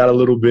 tweaked that a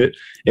little bit,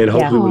 and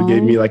hopefully it would have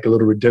gave me like a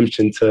little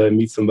redemption to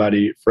meet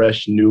somebody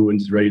fresh, new, and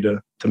just ready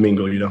to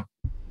mingle,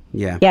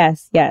 Yeah.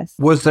 Yes.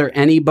 Was there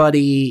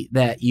anybody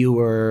that you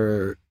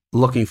were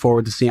looking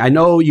forward to seeing? I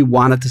know you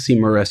wanted to see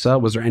Marissa.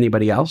 Was there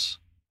anybody else?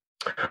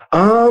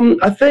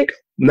 I think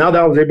now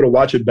that I was able to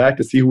watch it back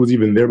to see who was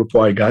even there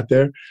before I got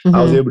there,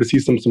 I was able to see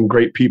some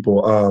great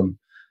people.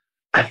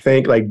 I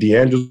think like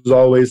Deandra's was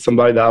always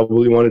somebody that I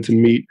really wanted to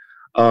meet.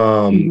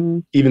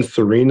 Even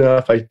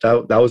Serena, I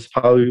thought that was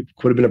probably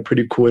could have been a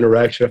pretty cool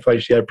interaction. I feel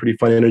like she had pretty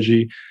fun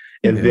energy.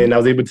 And then I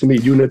was able to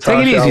meet you,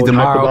 Natasha. Take it easy,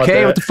 Demar,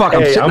 okay? What the fuck?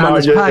 I'm sitting on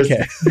this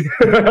podcast.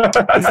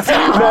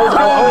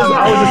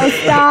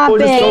 Stop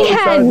it. He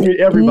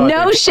had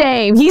no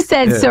shame. He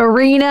said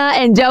Serena,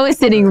 and Joe is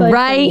sitting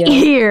right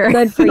here.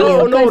 Good for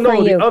you.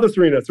 No, the other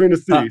Serena. Serena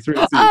C.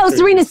 Oh,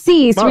 Serena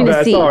C.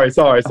 Serena C.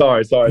 Sorry.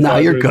 No,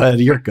 you're good.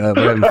 You're good.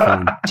 We're having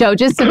fun. Joe,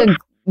 just took a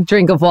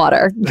drink of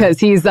water, because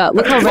he's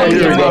look how red he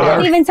is.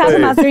 Don't even talk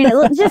about Serena.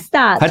 Look, just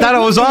stop. I thought I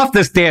was off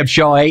this damn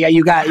show. Hey,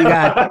 you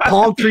got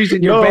palm trees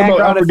in your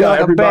background. I forgot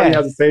everybody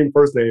has the same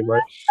first name,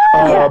 right?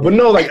 But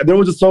no, like there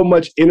was just so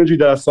much energy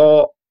that I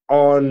saw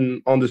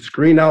on the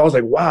screen. Now I was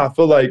like, wow, I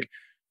feel like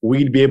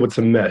we'd be able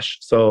to mesh.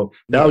 So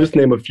now I'll just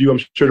name a few. I'm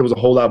sure there was a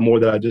whole lot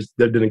more that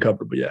that didn't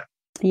cover, but yeah.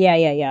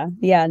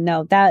 Yeah,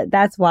 no,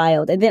 that's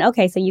wild. And then,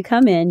 okay, so you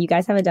come in, you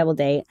guys have a double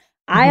date.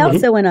 I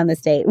also went on this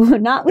date,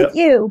 not with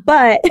you,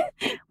 but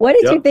what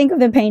did you think of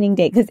the painting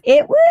date? Because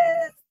it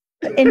was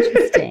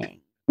interesting.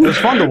 It was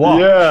fun to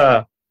watch.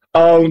 Yeah.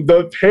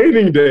 The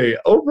painting date,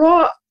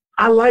 overall,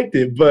 I liked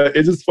it, but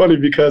it's just funny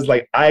because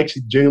like I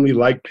actually genuinely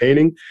like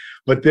painting,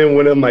 but then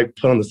when I'm like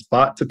put on the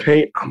spot to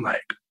paint, I'm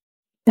like,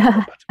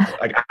 I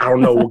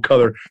don't know what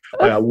color,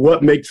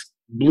 what makes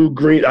blue,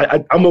 green.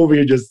 I'm over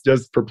here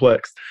just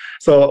perplexed.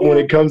 So when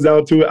it comes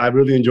down to it, I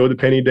really enjoyed the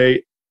painting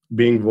date.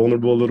 Being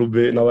vulnerable a little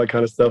bit and all that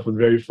kind of stuff was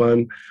very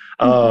fun.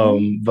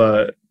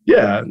 But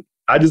yeah,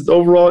 I just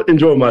overall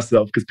enjoyed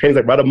myself because painting's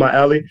like right up my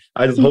alley.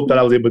 I just hope that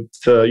I was able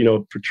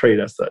to, portray it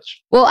as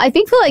such. Well, I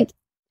think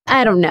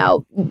I don't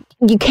know,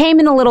 you came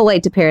in a little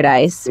late to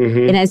Paradise,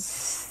 and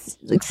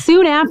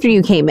soon after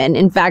you came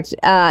in fact,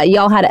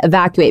 y'all had to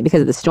evacuate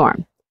because of the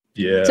storm.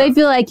 Yeah. So I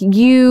feel like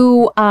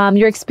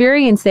your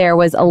experience there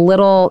was a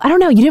little, I don't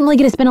know, you didn't really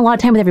get to spend a lot of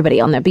time with everybody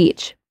on the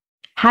beach.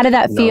 How did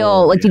that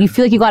feel? Like, did you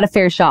feel like you got a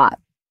fair shot?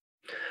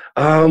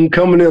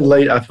 Coming in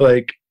late, I feel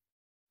like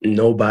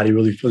nobody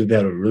really feels like they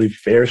had a really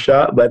fair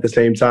shot. But at the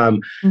same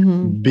time,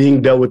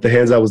 being dealt with the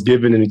hands I was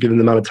given and given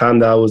the amount of time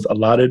that I was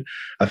allotted,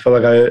 I feel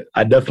like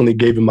I definitely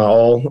gave it my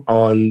all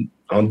on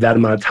that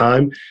amount of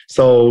time.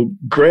 So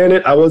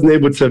granted, I wasn't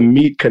able to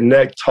meet,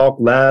 connect, talk,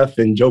 laugh,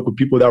 and joke with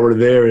people that were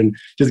there and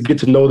just get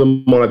to know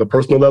them on like a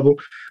personal level.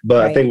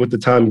 But I think with the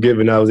time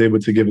given, I was able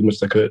to give as much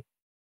as I could.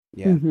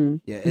 Yeah.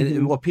 Yeah.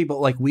 And what people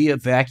like, we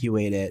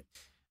evacuated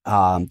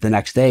the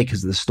next day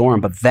because of the storm,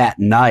 but that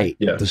night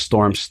the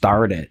storm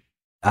started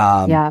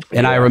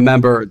And I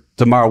remember,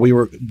 Demar, we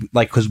were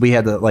like, because we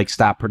had to like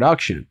stop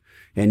production,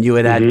 and you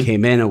and Ed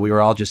came in, and we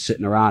were all just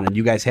sitting around, and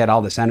you guys had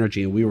all this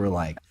energy, and we were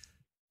like,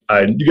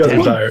 you guys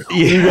were tired.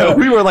 Yeah,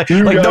 we were like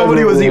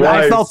nobody was even.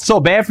 I felt so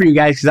bad for you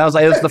guys because I was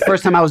like, it was the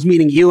first time I was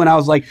meeting you, and I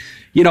was like,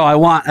 I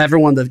want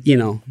everyone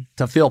to,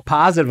 to feel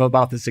positive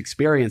about this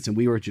experience, and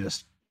we were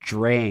just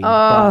drained.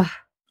 Yeah,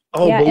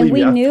 and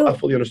we knew. I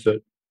fully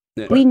understood.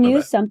 We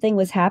knew something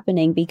was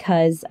happening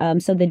because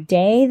so the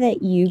day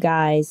that you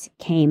guys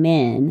came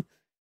in,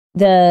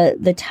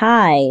 the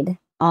tide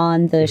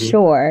on the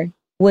shore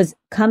was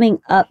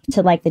coming up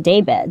to like the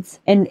day beds,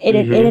 and it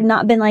had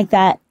not been like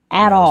that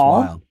at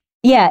all. Wild.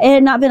 Yeah, it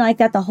had not been like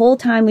that the whole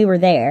time we were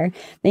there.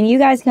 Then you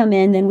guys come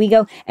in, then we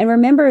go, and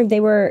remember they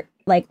were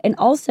like, and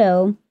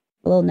also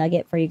a little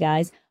nugget for you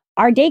guys.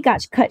 Our date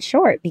got cut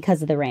short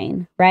because of the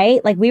rain,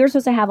 right? Like we were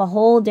supposed to have a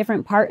whole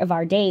different part of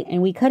our date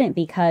and we couldn't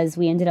because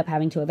we ended up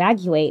having to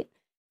evacuate.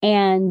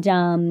 And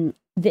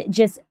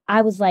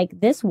I was like,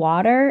 this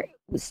water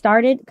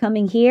started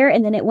coming here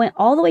and then it went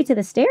all the way to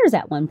the stairs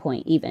at one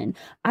point even.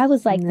 I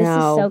was like, this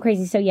is so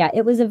crazy. So yeah,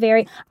 it was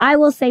I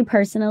will say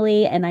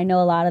personally, and I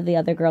know a lot of the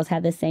other girls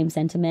had the same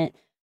sentiment.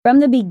 From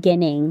the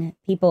beginning,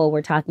 people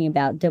were talking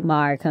about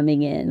Demar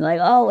coming in. Like,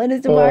 oh, when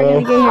is Demar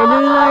going to get here?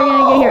 Demar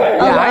going to get here?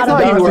 I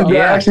thought you were.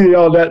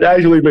 That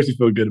actually makes me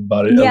feel good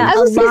about it. Yeah, I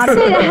was going to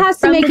say that has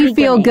to make you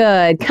feel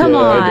good. Come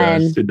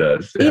on. It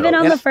does. Even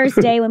on the first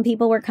day when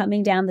people were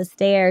coming down the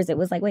stairs, it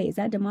was like, wait, is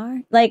that Demar?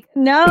 Like,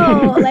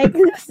 no. Like,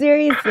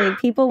 seriously.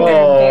 People were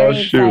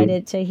very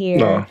excited to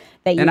hear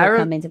that you were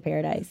coming to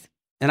Paradise.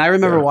 And I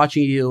remember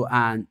watching you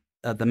on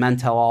the Men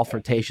Tell All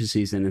flirtation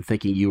season and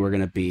thinking you were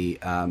going to be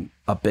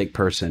a big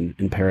person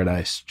in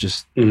Paradise,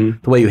 just the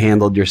way you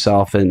handled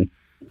yourself. And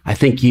I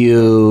think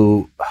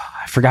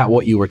I forgot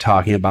what you were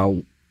talking about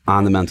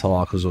on the Men Tell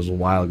All because it was a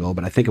while ago,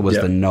 but I think it was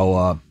the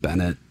Noah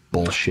Bennett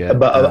bullshit.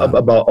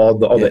 About all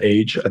the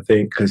age, I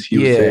think, because he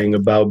was saying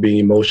about being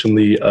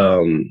emotionally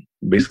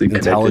basically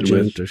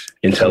intelligent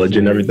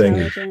and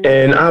everything.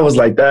 And I was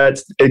like, I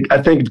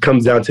think it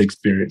comes down to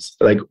experience.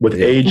 Like with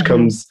age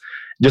comes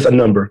just a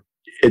number.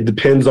 It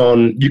depends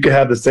on, you could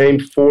have the same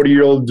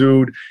 40-year-old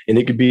dude and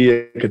it could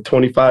be like a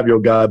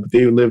 25-year-old guy, but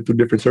they live through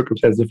different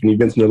circumstances, different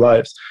events in their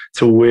lives,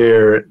 to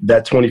where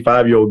that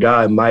 25-year-old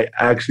guy might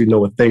actually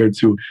know a thing or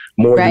two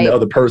more than the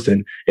other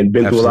person and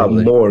been through a lot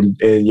more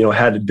and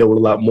had to deal with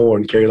a lot more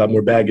and carry a lot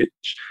more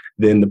baggage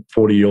than the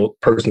 40-year-old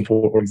person,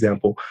 for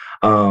example.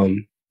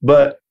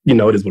 But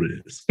it is what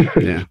it is.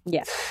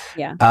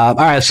 Yeah. All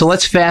right, so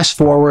let's fast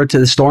forward to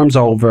the storm's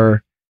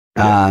over.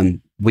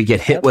 We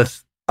get hit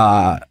with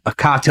a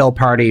cocktail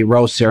party,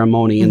 rose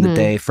ceremony in the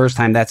day. First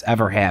time that's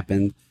ever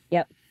happened.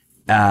 Yep.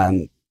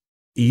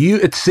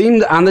 It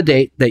seemed on the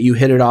date that you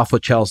hit it off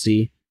with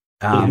Chelsea.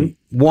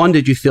 One,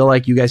 did you feel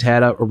like you guys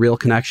had a real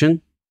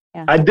connection?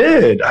 Yeah. I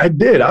did.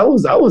 I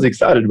was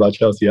excited about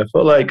Chelsea. I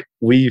felt like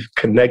we've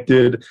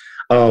connected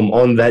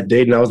on that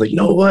date, and I was like, you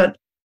know what?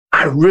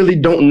 I really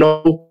don't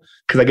know.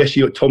 Because I guess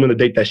she told me on the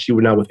date that she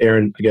went out with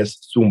Aaron, I guess,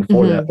 soon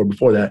before that or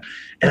before that.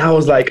 And I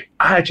was like,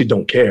 I actually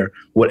don't care.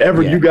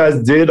 Whatever you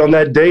guys did on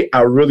that date,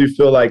 I really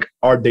feel like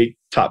our date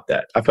topped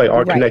that. I feel like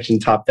our connection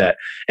topped that.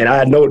 And I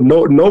had no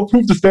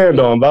proof to stand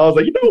on. But I was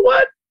like, you know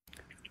what?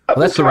 Well,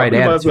 that's the right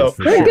attitude.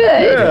 For sure.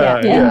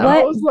 Good. Yeah.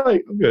 I was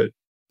like, I'm good.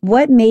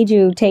 What made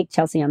you take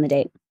Chelsea on the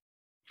date?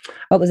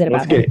 What was it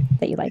about her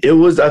that you liked?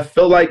 I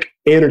felt like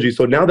energy.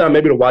 So now that I'm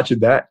able to watch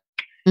it back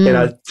and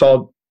I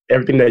saw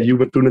everything that you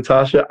went through,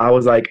 Natasha, I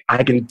was like,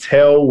 I can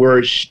tell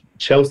where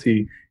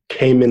Chelsea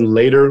came in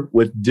later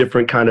with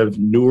different kind of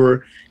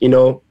newer,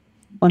 100%,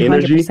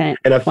 energy.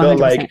 And I felt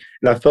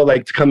 100%.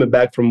 like coming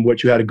back from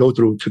what you had to go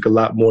through took a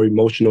lot more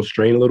emotional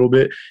strain a little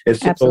bit. And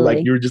so Absolutely.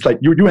 like, you were just like,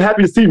 you were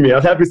happy to see me. I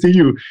was happy to see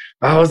you.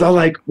 I was all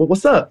like, well,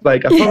 what's up?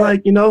 Like, I felt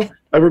like,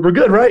 we're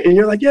good, right? And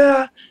you're like,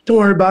 yeah, don't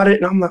worry about it.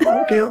 And I'm like,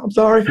 okay, I'm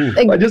sorry.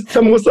 Like, just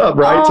tell me what's up,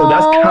 right? So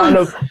that's kind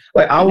of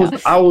like, I was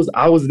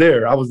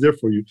there. I was there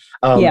for you.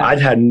 I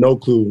had no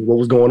clue what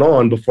was going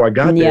on before I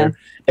got there.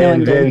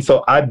 And then,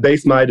 so I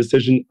based my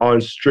decision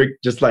on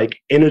strict, just like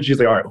energy.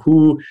 It's like, all right,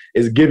 who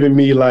is giving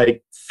me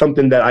like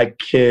something that I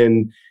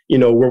can,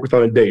 work with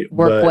on a date?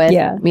 Work with.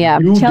 Yeah.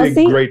 You Chelsea?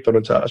 did great though,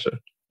 Natasha.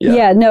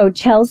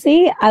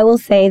 Chelsea, I will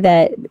say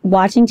that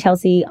watching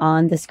Chelsea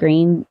on the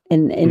screen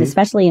and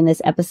especially in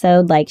this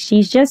episode, like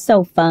she's just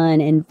so fun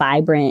and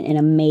vibrant and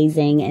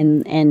amazing.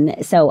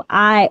 And so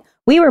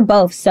we were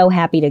both so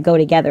happy to go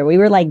together. We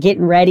were like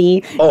getting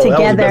ready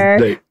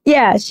together.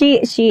 Yeah,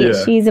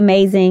 she's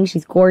amazing.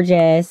 She's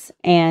gorgeous.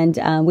 And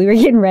we were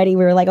getting ready.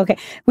 We were like, okay,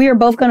 we were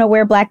both going to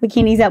wear black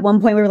bikinis at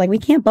one point. We were like, we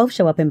can't both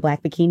show up in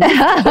black bikinis.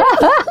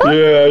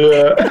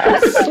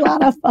 It was a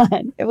lot of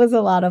fun. It was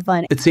a lot of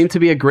fun. It seemed to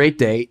be a great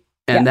date.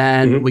 And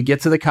then we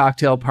get to the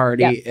cocktail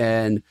party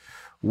and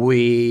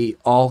we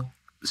all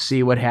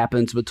see what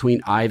happens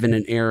between Ivan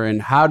and Aaron.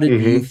 How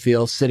did you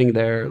feel sitting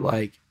there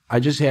like I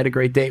just had a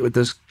great date with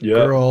this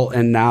girl,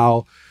 and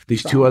now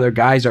these two other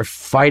guys are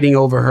fighting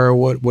over her.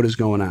 What is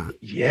going on?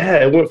 Yeah,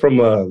 it went from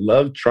a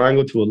love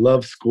triangle to a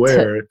love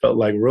square. It felt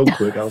like real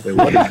quick. I was like,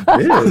 what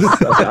is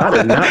this? I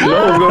did not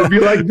know it was going to be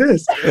like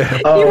this.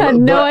 You had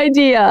no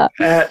idea.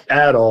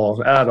 At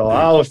all.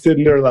 I was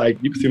sitting there like,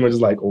 you can see me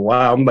just like,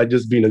 wow, I'm like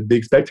just being a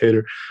big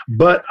spectator.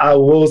 But I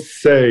will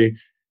say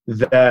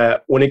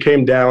that when it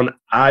came down,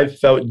 I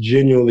felt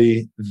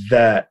genuinely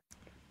that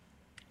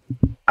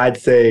I'd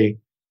say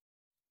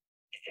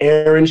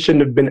Aaron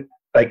shouldn't have been,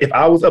 like, if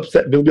I was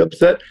upset, Bill be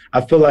upset,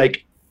 I feel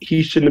like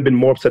he shouldn't have been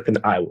more upset than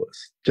I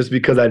was. Just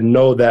because I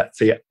know that,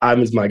 say,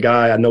 I'm is my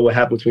guy. I know what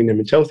happened between him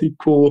and Chelsea.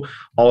 Cool.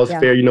 All is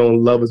fair,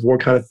 love is war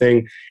kind of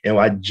thing. And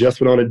I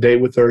just went on a date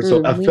with her.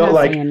 So I felt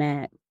like,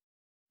 I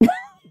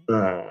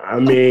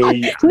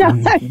mean,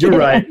 you're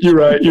right.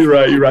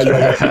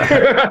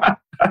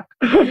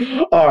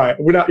 All right.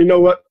 We're not, you know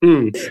what?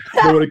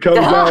 So when it comes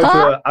down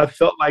to it, I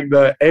felt like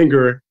the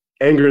anger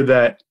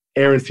that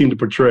Aaron seemed to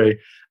portray,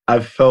 I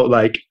felt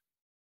like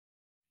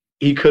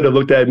he could have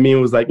looked at me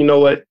and was like, you know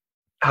what?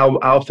 How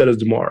upset is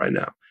Demar right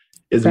now?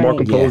 Is Demar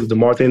composed? Is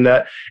Demar saying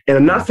that? And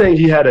I'm not saying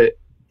he had to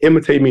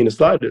imitate me in the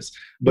slightest,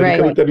 but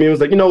he looked at me and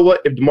was like, you know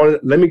what? If Demar,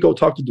 let me go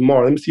talk to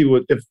Demar. Let me see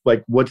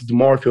what's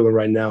Demar feeling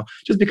right now.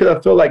 Just because I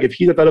feel like if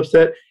he's not that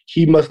upset,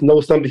 he must know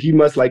something. He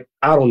must I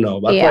don't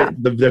know. I feel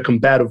like the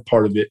combative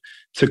part of it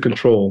to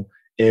control.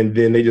 And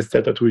then they just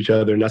stepped up to each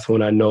other, and that's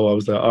when I know I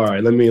was like, all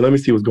right, let me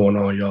see what's going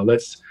on, y'all.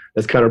 Let's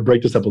kind of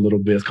break this up a little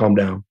bit. Let's calm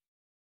down.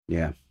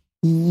 Yeah.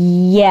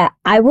 Yeah,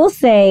 I will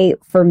say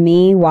for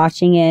me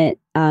watching it,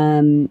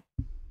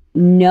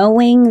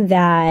 knowing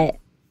that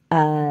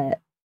I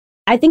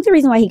think the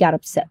reason why he got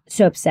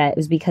so upset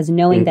was because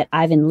knowing that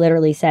Ivan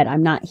literally said,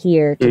 I'm not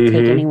here to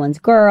take anyone's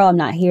girl, I'm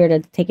not here to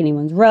take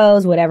anyone's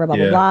rose, whatever, blah,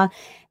 blah, blah.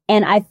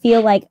 And I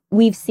feel like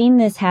we've seen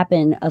this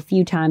happen a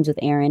few times with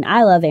Aaron.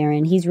 I love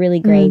Aaron. He's really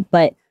great.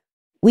 But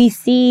we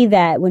see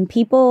that when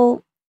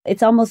people,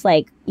 it's almost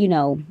like, you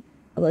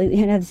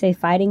have to say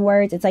fighting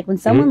words. It's like when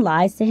someone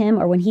lies to him,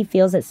 or when he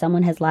feels that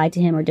someone has lied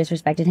to him or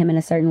disrespected him in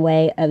a certain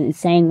way,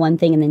 saying one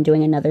thing and then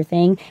doing another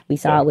thing. We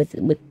saw it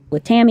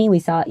with Tammy. We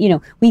saw,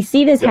 we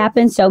see this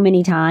happen so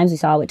many times. We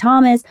saw it with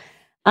Thomas.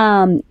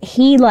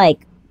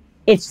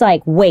 It's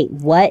like, wait,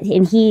 what?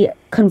 And he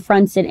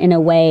confronts it in a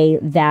way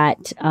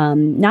that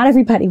not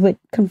everybody would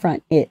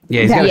confront it.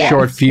 Yeah, he's got a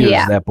short fuse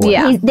at that point.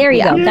 Yeah. There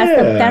you go.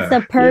 That's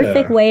the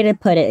perfect way to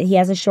put it. He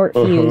has a short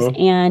fuse.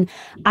 And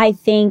I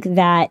think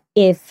that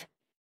if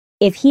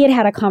he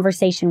had a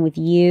conversation with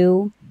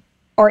you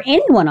or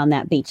anyone on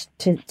that beach,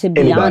 to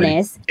be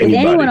honest, with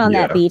anyone on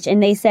that beach,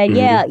 and they said,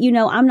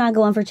 I'm not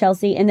going for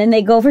Chelsea, and then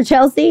they go for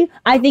Chelsea,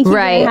 I think he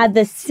had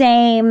the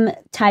same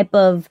type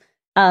of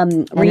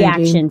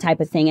reaction type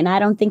of thing. And I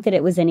don't think that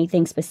it was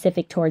anything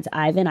specific towards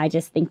Ivan. I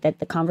just think that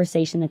the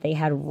conversation that they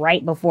had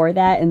right before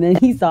that, and then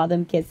he saw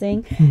them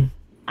kissing,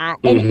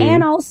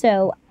 and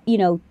also,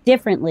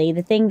 differently,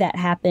 the thing that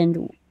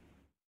happened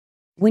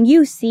when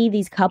you see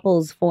these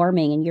couples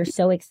forming and you're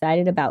so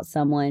excited about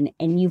someone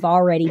and you've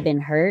already been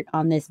hurt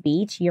on this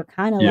beach, you're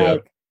kind of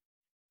like,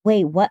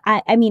 wait, what?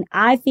 I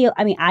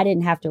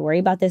didn't have to worry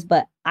about this,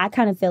 but I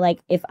kind of feel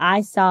like if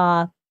I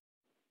saw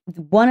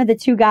one of the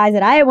two guys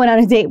that I went on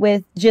a date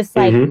with just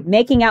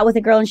making out with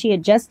a girl and she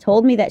had just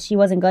told me that she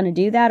wasn't going to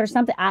do that or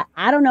something,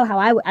 I don't know how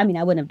I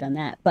wouldn't have done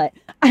that, but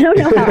I don't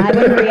know how I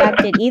would have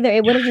reacted either.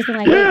 It would have just been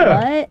like,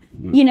 wait,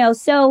 what?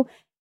 So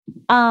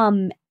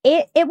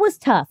it was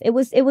tough. It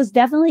was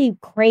definitely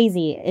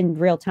crazy in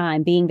real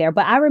time being there.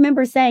 But I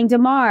remember saying,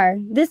 Demar,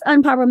 this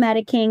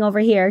unproblematic king over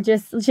here,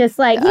 just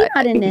like, he's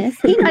not in this.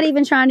 He's not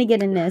even trying to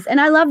get in this.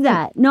 And I love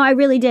that. No, I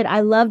really did.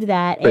 I loved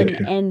that.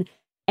 And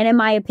in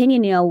my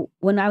opinion,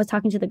 when I was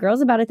talking to the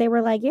girls about it, they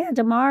were like, yeah,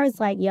 Demar is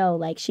like,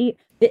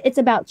 it's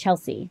about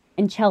Chelsea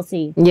and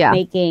Chelsea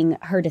making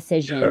her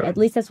decision. At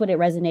least that's what it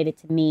resonated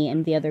to me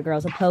and the other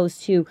girls,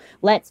 opposed to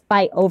let's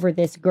fight over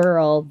this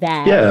girl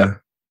that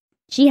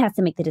she has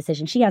to make the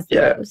decision. She has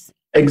the rose.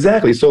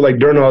 Exactly. So like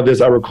during all this,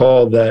 I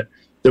recall that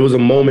there was a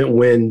moment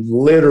when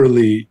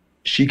literally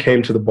she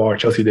came to the bar.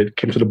 Chelsea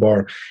came to the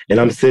bar, and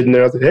I'm sitting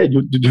there. I said, hey,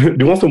 do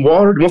you want some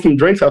water? Do you want some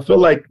drinks? I feel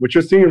like what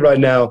you're seeing right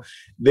now,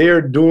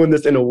 they're doing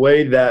this in a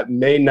way that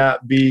may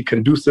not be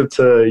conducive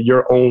to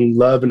your own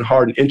love and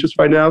heart and interest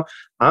right now.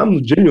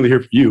 I'm genuinely here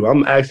for you.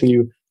 I'm asking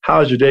you,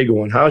 how's your day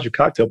going? How's your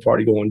cocktail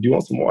party going? Do you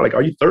want some more? Like,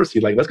 are you thirsty?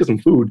 Like, let's get some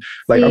food.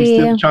 Like, I'm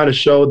still trying to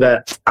show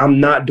that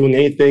I'm not doing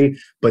anything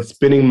but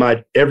spending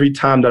my every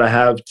time that I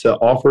have to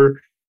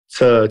offer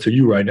to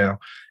you right now.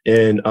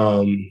 And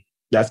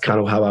that's kind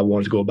of how I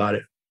wanted to go about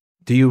it.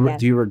 Do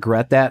you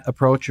regret that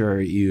approach,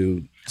 or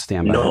you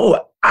stand by it?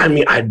 No,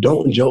 I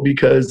don't, Joe,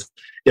 because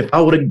if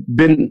I would have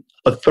been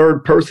a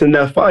third person in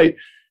that fight,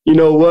 you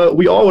know what?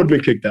 We all would have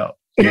been kicked out.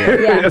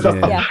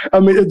 I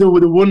mean, there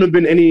wouldn't have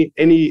been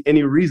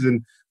any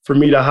reason for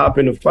me to hop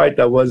in a fight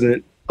that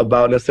wasn't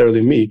about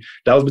necessarily me.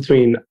 That was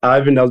between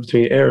Ivan, that was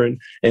between Aaron,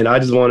 and I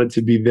just wanted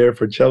to be there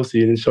for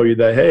Chelsea and show you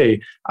that, hey,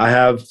 I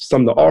have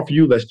something to offer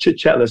you. Let's chit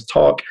chat, let's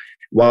talk.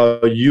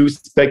 While you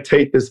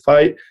spectate this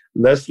fight,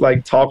 let's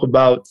like talk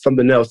about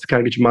something else to kind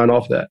of get your mind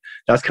off that.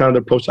 That's kind of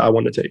the approach that I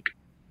want to take.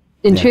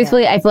 And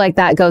truthfully, I feel like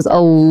that goes a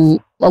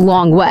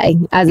long way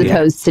as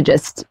opposed to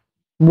just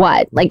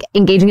what? Like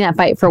engaging in that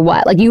fight for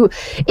what? Like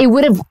it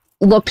would have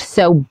looked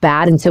so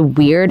bad and so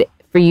weird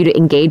for you to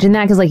engage in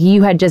that because like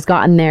you had just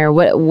gotten there.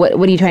 What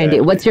are you trying to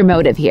do? What's your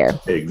motive here?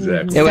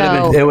 Exactly.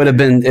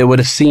 It would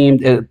have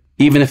seemed,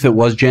 even if it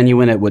was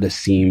genuine, it would have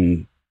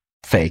seemed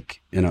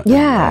fake.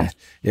 Yeah.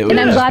 And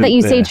I'm glad that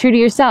you stayed true to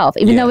yourself,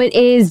 even though it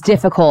is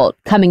difficult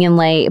coming in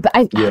late.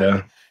 But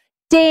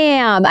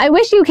damn, I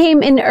wish you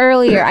came in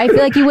earlier. I feel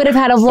like you would have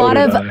had a lot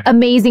of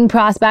amazing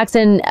prospects.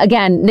 And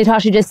again,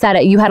 Natasha just said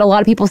it. You had a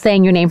lot of people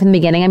saying your name from the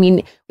beginning. I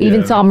mean, we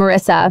even saw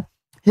Marissa,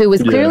 who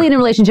was clearly in a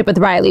relationship with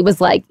Riley,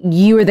 was like,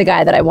 you were the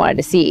guy that I wanted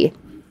to see.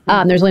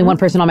 There's only one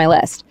person on my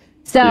list.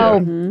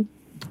 So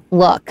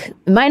look,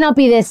 it might not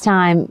be this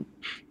time.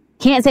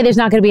 Can't say there's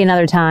not going to be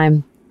another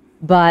time,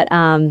 but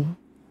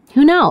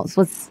who knows?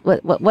 What's I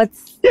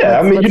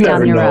mean, you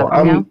never know.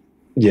 You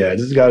know?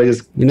 Just gotta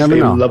stay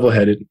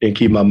level-headed and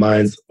keep my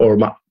mind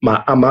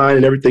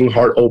and everything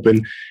heart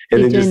open,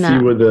 and then just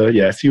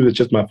see where it's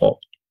just my fault.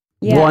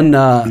 Yeah. I'm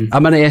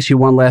going to ask you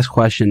one last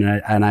question,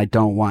 and I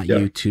don't want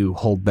you to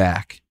hold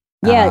back.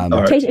 Yeah,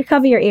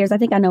 cover your ears. I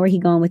think I know where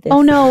he's going with this.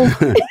 Oh no.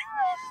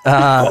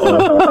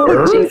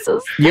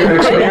 Jesus.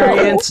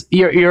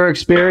 Your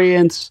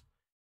experience.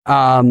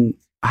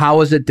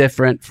 How is it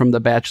different from The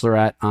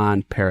Bachelorette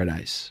on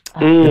Paradise?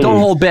 Don't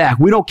hold back.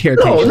 We don't care.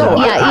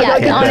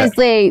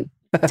 Honestly,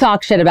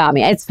 talk shit about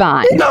me. It's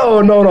fine.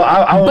 No.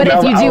 But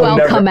if you do,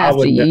 I'll come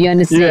after you. You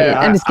understand? Yeah,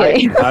 I'm just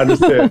kidding. I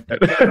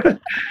understand.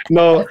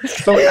 No.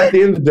 So at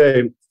the end of the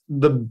day,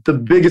 the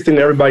biggest thing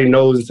that everybody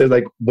knows and says,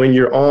 like, when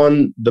you're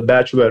on The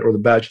Bachelorette or The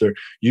Bachelor,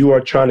 you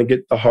are trying to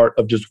get the heart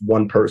of just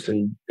one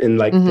person. And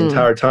like the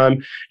entire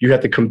time, you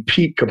have to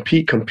compete.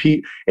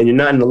 And you're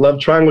not in the love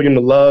triangle, you're in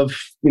the love,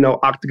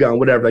 octagon,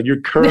 whatever. Like you're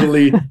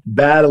currently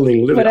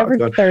battling. Whatever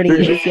octagon. 30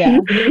 is,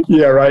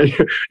 yeah, right.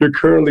 You're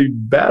currently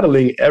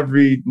battling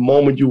every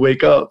moment you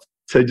wake up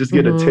to just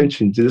get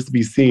attention, to just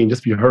be seen,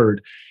 just be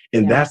heard.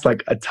 And that's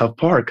like a tough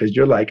part because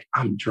you're like,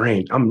 I'm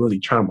drained. I'm really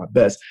trying my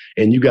best.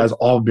 And you guys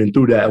all been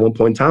through that at one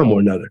point in time or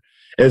another.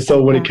 And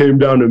so when it came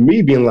down to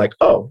me being like,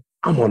 oh,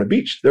 I'm on a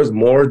beach. There's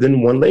more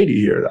than one lady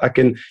here. I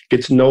can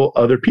get to know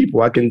other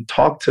people. I can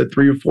talk to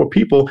 3 or 4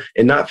 people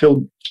and not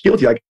feel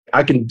guilty. Like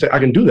I can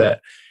do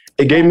that.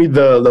 It gave me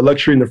the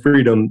luxury and the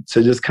freedom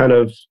to just kind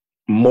of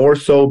more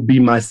so be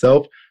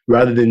myself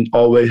rather than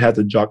always have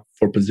to jock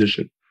for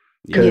position.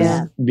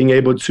 Because being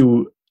able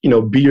to,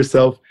 be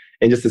yourself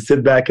and just to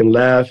sit back and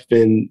laugh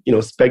and,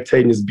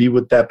 spectate and just be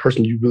with that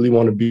person you really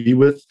want to be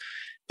with,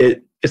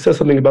 it says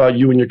something about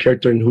you and your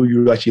character and who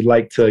you actually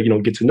like to,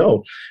 get to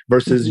know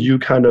versus you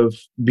kind of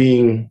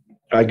being,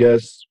 I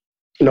guess,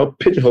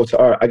 pigeonholed to,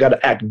 all right, I got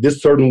to act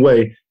this certain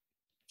way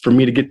for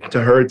me to get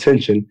to her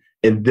attention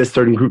in this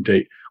certain group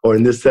date or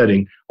in this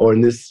setting or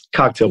in this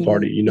cocktail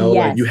party,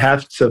 like you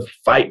have to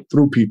fight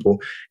through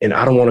people. And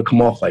I don't want to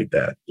come off like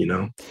that,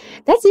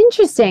 That's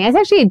interesting. That's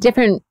actually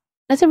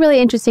that's a really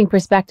interesting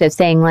perspective,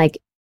 saying like,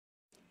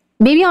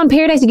 maybe on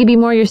Paradise you could be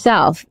more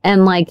yourself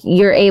and like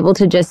you're able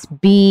to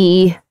just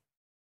be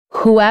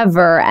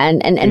whoever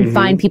and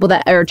find people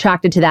that are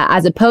attracted to that,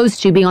 as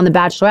opposed to being on The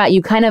Bachelorette.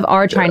 You kind of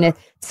are trying to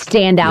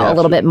stand out a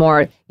little bit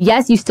more.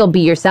 Yes, you still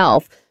be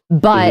yourself,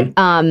 but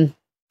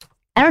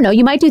I don't know,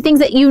 you might do things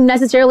that you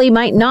necessarily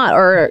might not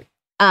or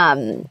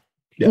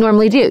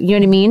normally do. You know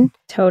what I mean?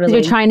 Totally.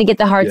 You're trying to get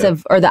the hearts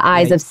of or the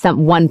eyes of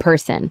one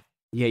person.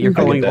 Yeah, you're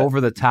going over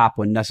the top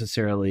when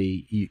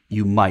necessarily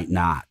you might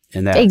not.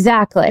 And that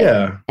exactly.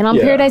 Yeah. And on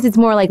Paradise, it's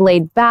more like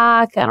laid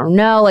back. I don't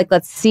know. Like,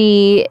 let's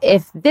see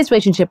if this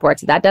relationship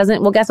works. If that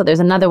doesn't, well, guess what? There's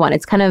another one.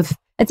 It's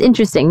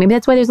interesting. Maybe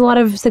that's why there's a lot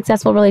of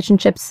successful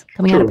relationships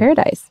coming out of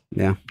Paradise.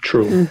 Yeah.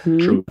 True.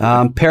 True.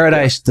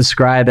 Paradise,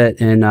 describe it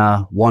in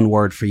one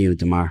word for you,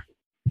 Demar.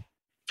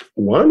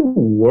 One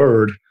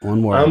word.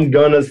 I'm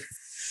gonna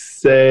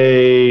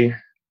say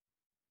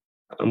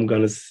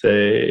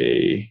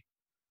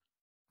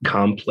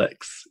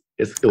complex.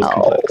 It was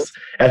complex.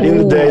 At the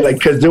end of the day, like,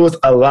 because there was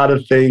a lot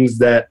of things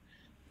that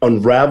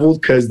unraveled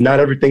because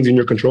not everything's in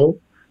your control.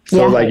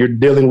 So like you're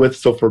dealing with,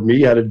 so for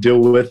me, I had to deal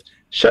with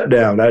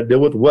shutdown. I had to deal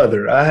with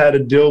weather. I had to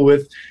deal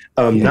with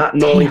not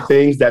knowing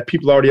things that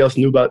people already else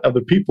knew about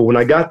other people when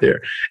I got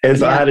there. And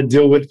so I had to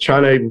deal with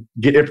trying to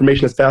get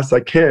information as fast as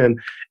I can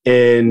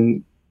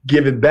and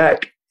give it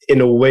back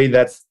in a way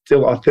that's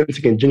still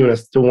authentic and genuine. I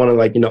still want to,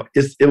 like,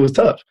 it was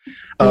tough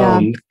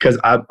because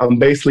I'm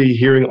basically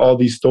hearing all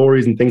these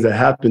stories and things that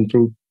happen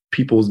through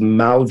people's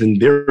mouths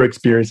and their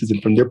experiences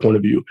and from their point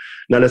of view,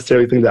 not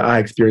necessarily things that I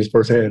experienced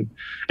firsthand.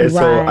 And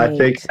so I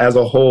think as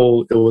a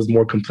whole, it was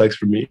more complex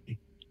for me.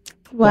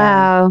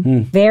 Wow.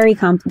 Very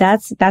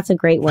that's a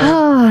great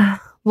word.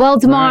 Well,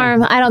 Demar,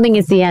 I don't think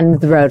it's the end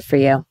of the road for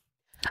you.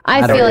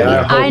 I feel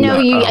like I know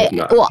you.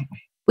 Well,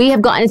 we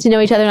have gotten to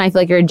know each other, and I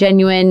feel like you're a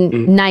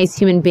genuine, nice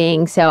human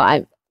being.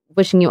 So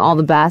wishing you all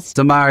the best.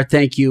 Demar,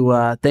 thank you.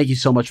 Thank you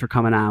so much for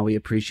coming on. We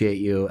appreciate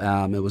you.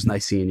 It was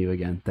nice seeing you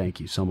again. Thank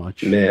you so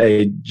much. Man,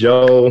 hey,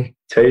 Joe,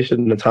 Tasha,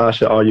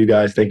 Natasha, all you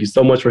guys, thank you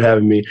so much for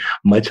having me.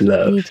 Much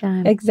love.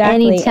 Anytime.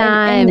 Exactly.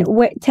 Anytime.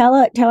 And tell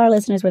our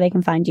listeners where they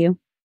can find you.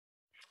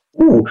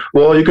 Ooh,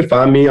 well, you can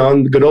find me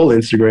on the good old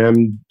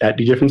Instagram at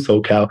DJ from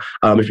SoCal.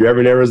 If you're ever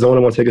in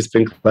Arizona, want to take a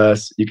spin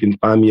class, you can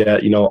find me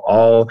at,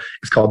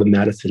 it's called the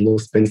Madison Little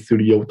Spin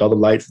Studio with all the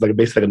lights. It's like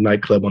basically like a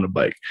nightclub on a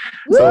bike.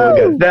 Woo! So I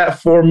got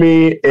that for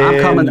me.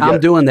 And I'm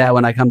doing that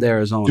when I come to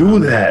Arizona. Do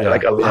that.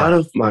 Like a lot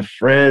of my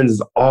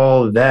friends,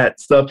 all that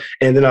stuff.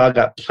 And then I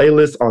got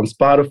playlists on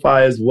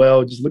Spotify as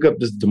well. Just look up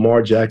this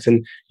Demar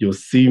Jackson. You'll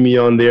see me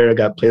on there. I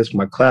got playlists for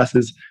my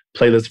classes,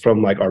 playlists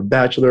from like our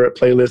bachelorette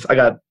playlist. I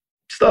got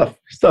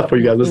stuff for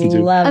you guys to listen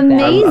to.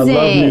 Amazing. I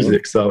love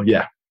music, so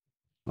yeah.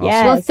 Awesome.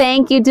 Yes. Well,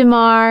 thank you,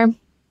 Demar.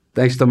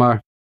 Thanks, Demar.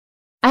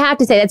 I have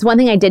to say, that's one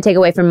thing I did take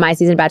away from my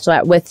season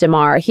Bachelorette with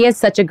Demar. He has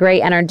such a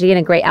great energy and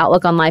a great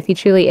outlook on life. He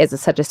truly is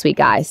such a sweet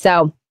guy.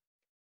 So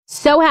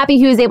happy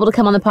he was able to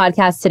come on the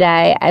podcast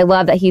today. I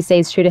love that he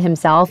stays true to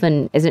himself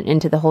and isn't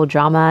into the whole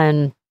drama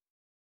and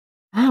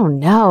I don't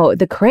know,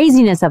 the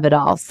craziness of it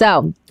all.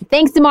 So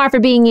thanks, Demar, for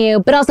being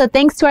you. But also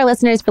thanks to our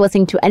listeners for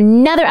listening to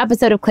another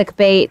episode of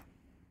Clickbait.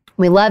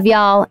 We love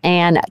y'all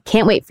and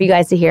can't wait for you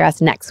guys to hear us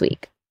next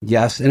week.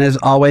 Yes, and as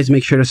always,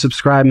 make sure to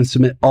subscribe and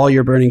submit all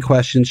your burning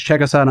questions.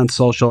 Check us out on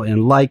social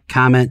and like,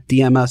 comment,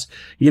 DM us.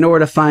 You know where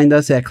to find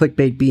us at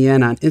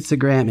ClickbaitBN on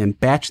Instagram and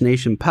Batch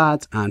Nation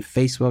Pods on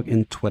Facebook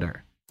and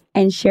Twitter.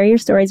 And share your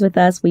stories with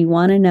us. We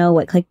want to know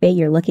what clickbait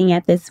you're looking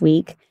at this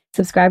week.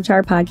 Subscribe to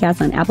our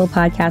podcast on Apple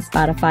Podcasts,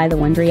 Spotify, the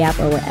Wondery app,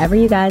 or wherever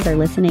you guys are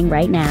listening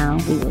right now.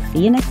 We will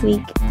see you next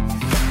week.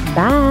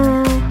 Bye.